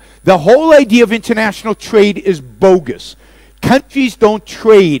China. The whole idea of international trade is bogus. Countries don't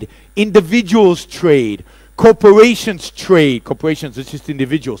trade. Individuals trade. Corporations trade. Corporations are just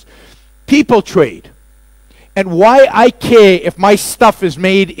individuals. People trade. And why I care if my stuff is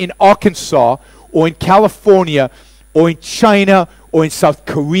made in Arkansas or in California or in China or in South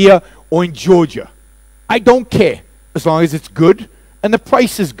Korea or in Georgia. I don't care as long as it's good and the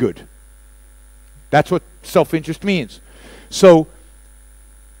price is good. That's what self-interest means. So,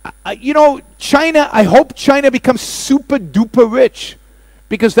 you know, China, I hope China becomes super duper rich,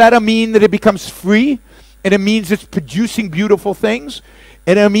 because that'll mean that it becomes free, and it means it's producing beautiful things,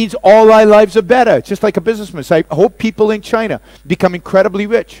 and it means all our lives are better. It's just like a businessman. So I hope people in China become incredibly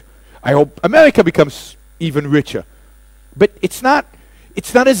rich. I hope America becomes even richer. But it's not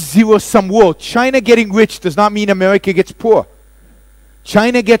a zero-sum world. China getting rich does not mean America gets poor.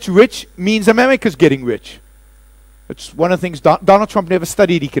 China gets rich means America's getting rich. It's one of the things. Donald Trump never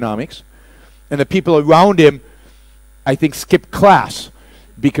studied economics, and the people around him, I think, skip class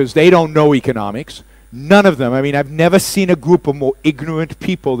because they don't know economics. None of them. I mean, I've never seen a group of more ignorant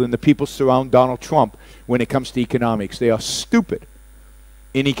people than the people surround Donald Trump when it comes to economics. They are stupid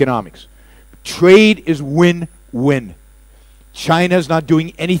in economics. Trade is win-win. China's not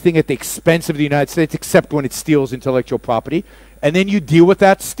doing anything at the expense of the United States except when it steals intellectual property. And then you deal with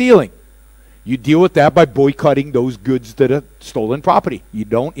that stealing. You deal with that by boycotting those goods that are stolen property. You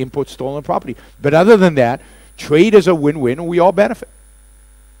don't import stolen property. But other than that, trade is a win-win and we all benefit.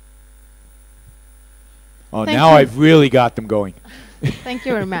 Oh, Thank now you. I've really got them going. Thank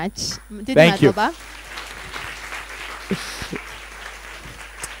you very much. Thank you.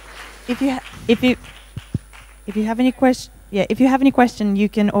 If you have any question, if you have any question, you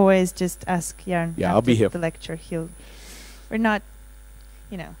can always just ask Yaron. Yeah, I'll be here. The lecture. We're not,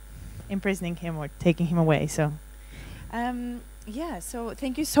 imprisoning him or taking him away. So, so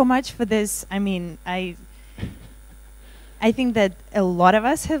thank you so much for this. I mean, I think that a lot of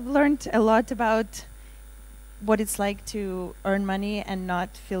us have learned a lot about what it's like to earn money and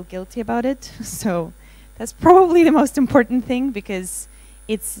not feel guilty about it. So That's probably the most important thing, because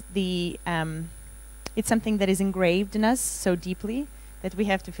it's it's something that is engraved in us so deeply that we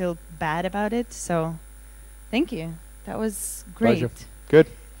have to feel bad about it. So, thank you. That was great. Pleasure. Good.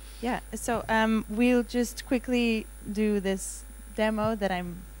 Yeah. So we'll just quickly do this demo that I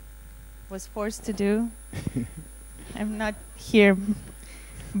was forced to do. I'm not here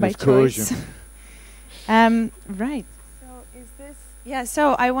by choice. Right. So is this? Yeah.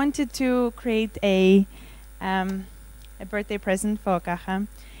 So I wanted to create a birthday present for Caja,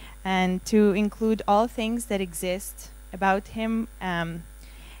 and to include all things that exist about him,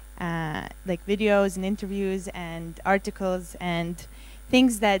 like videos and interviews and articles and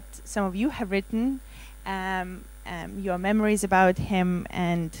things that some of you have written, your memories about him,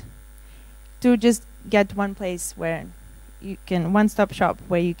 and to just get one place where you can, one-stop shop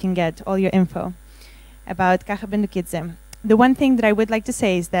where you can get all your info about Caja Bendukidze. The one thing that I would like to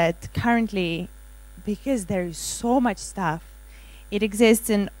say is that currently, because there is so much stuff, it exists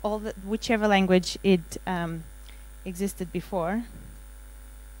in all the, whichever language it existed before.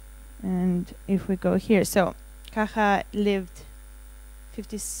 And if we go here, so Caja lived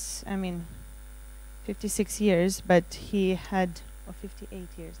 56 years, but he had, or 58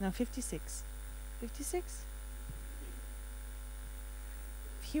 years, no, 56. 56?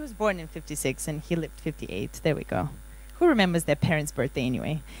 He was born in 56 and he lived 58, there we go. Who remembers their parents' birthday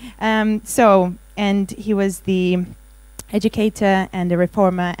anyway? And he was the educator and a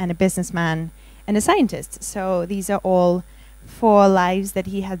reformer and a businessman and a scientist. So these are all 4 lives that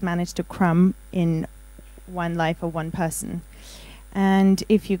he had managed to cram in one life of one person. And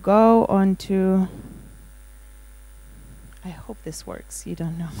if you go on to, I hope this works, you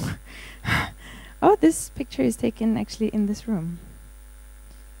don't know. Oh, this picture is taken actually in this room.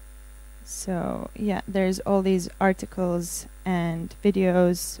 So yeah, there's all these articles and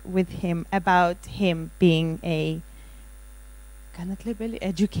videos with him about him being a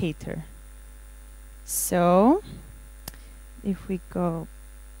educator. So if we go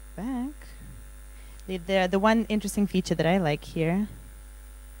back, the one interesting feature that I like here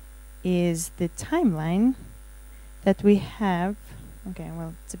is the timeline that we have. Okay,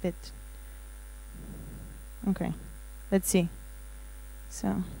 well, it's a bit, okay, let's see. So,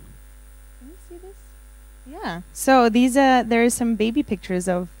 can you see this? Yeah, so these are, there are some baby pictures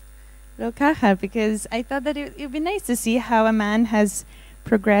of little Caja, because I thought that it would be nice to see how a man has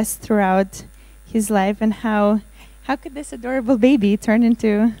progressed throughout his life, and how could this adorable baby turn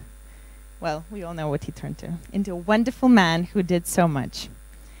into, well, we all know what he turned into a wonderful man who did so much.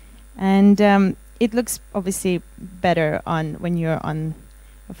 And it looks obviously better on when you're on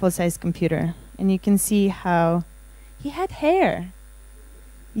a full-size computer, and you can see how he had hair.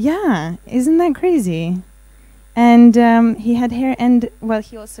 Yeah, isn't that crazy? And he had hair, and well,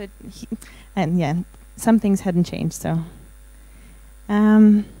 he also, and yeah, some things hadn't changed, so.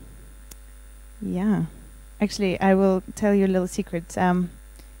 Yeah, actually, I will tell you a little secret.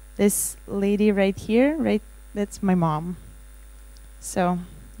 This lady right here, right, that's my mom. So,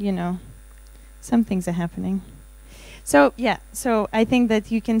 you know, some things are happening. So, yeah, so I think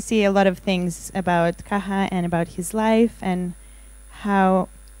that you can see a lot of things about Caja and about his life, and how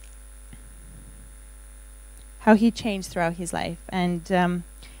he changed throughout his life, and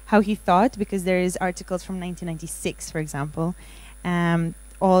how he thought, because there is articles from 1996, for example,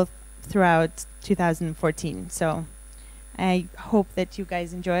 all throughout 2014. So I hope that you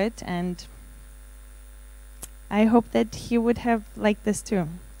guys enjoy it, and I hope that he would have liked this too.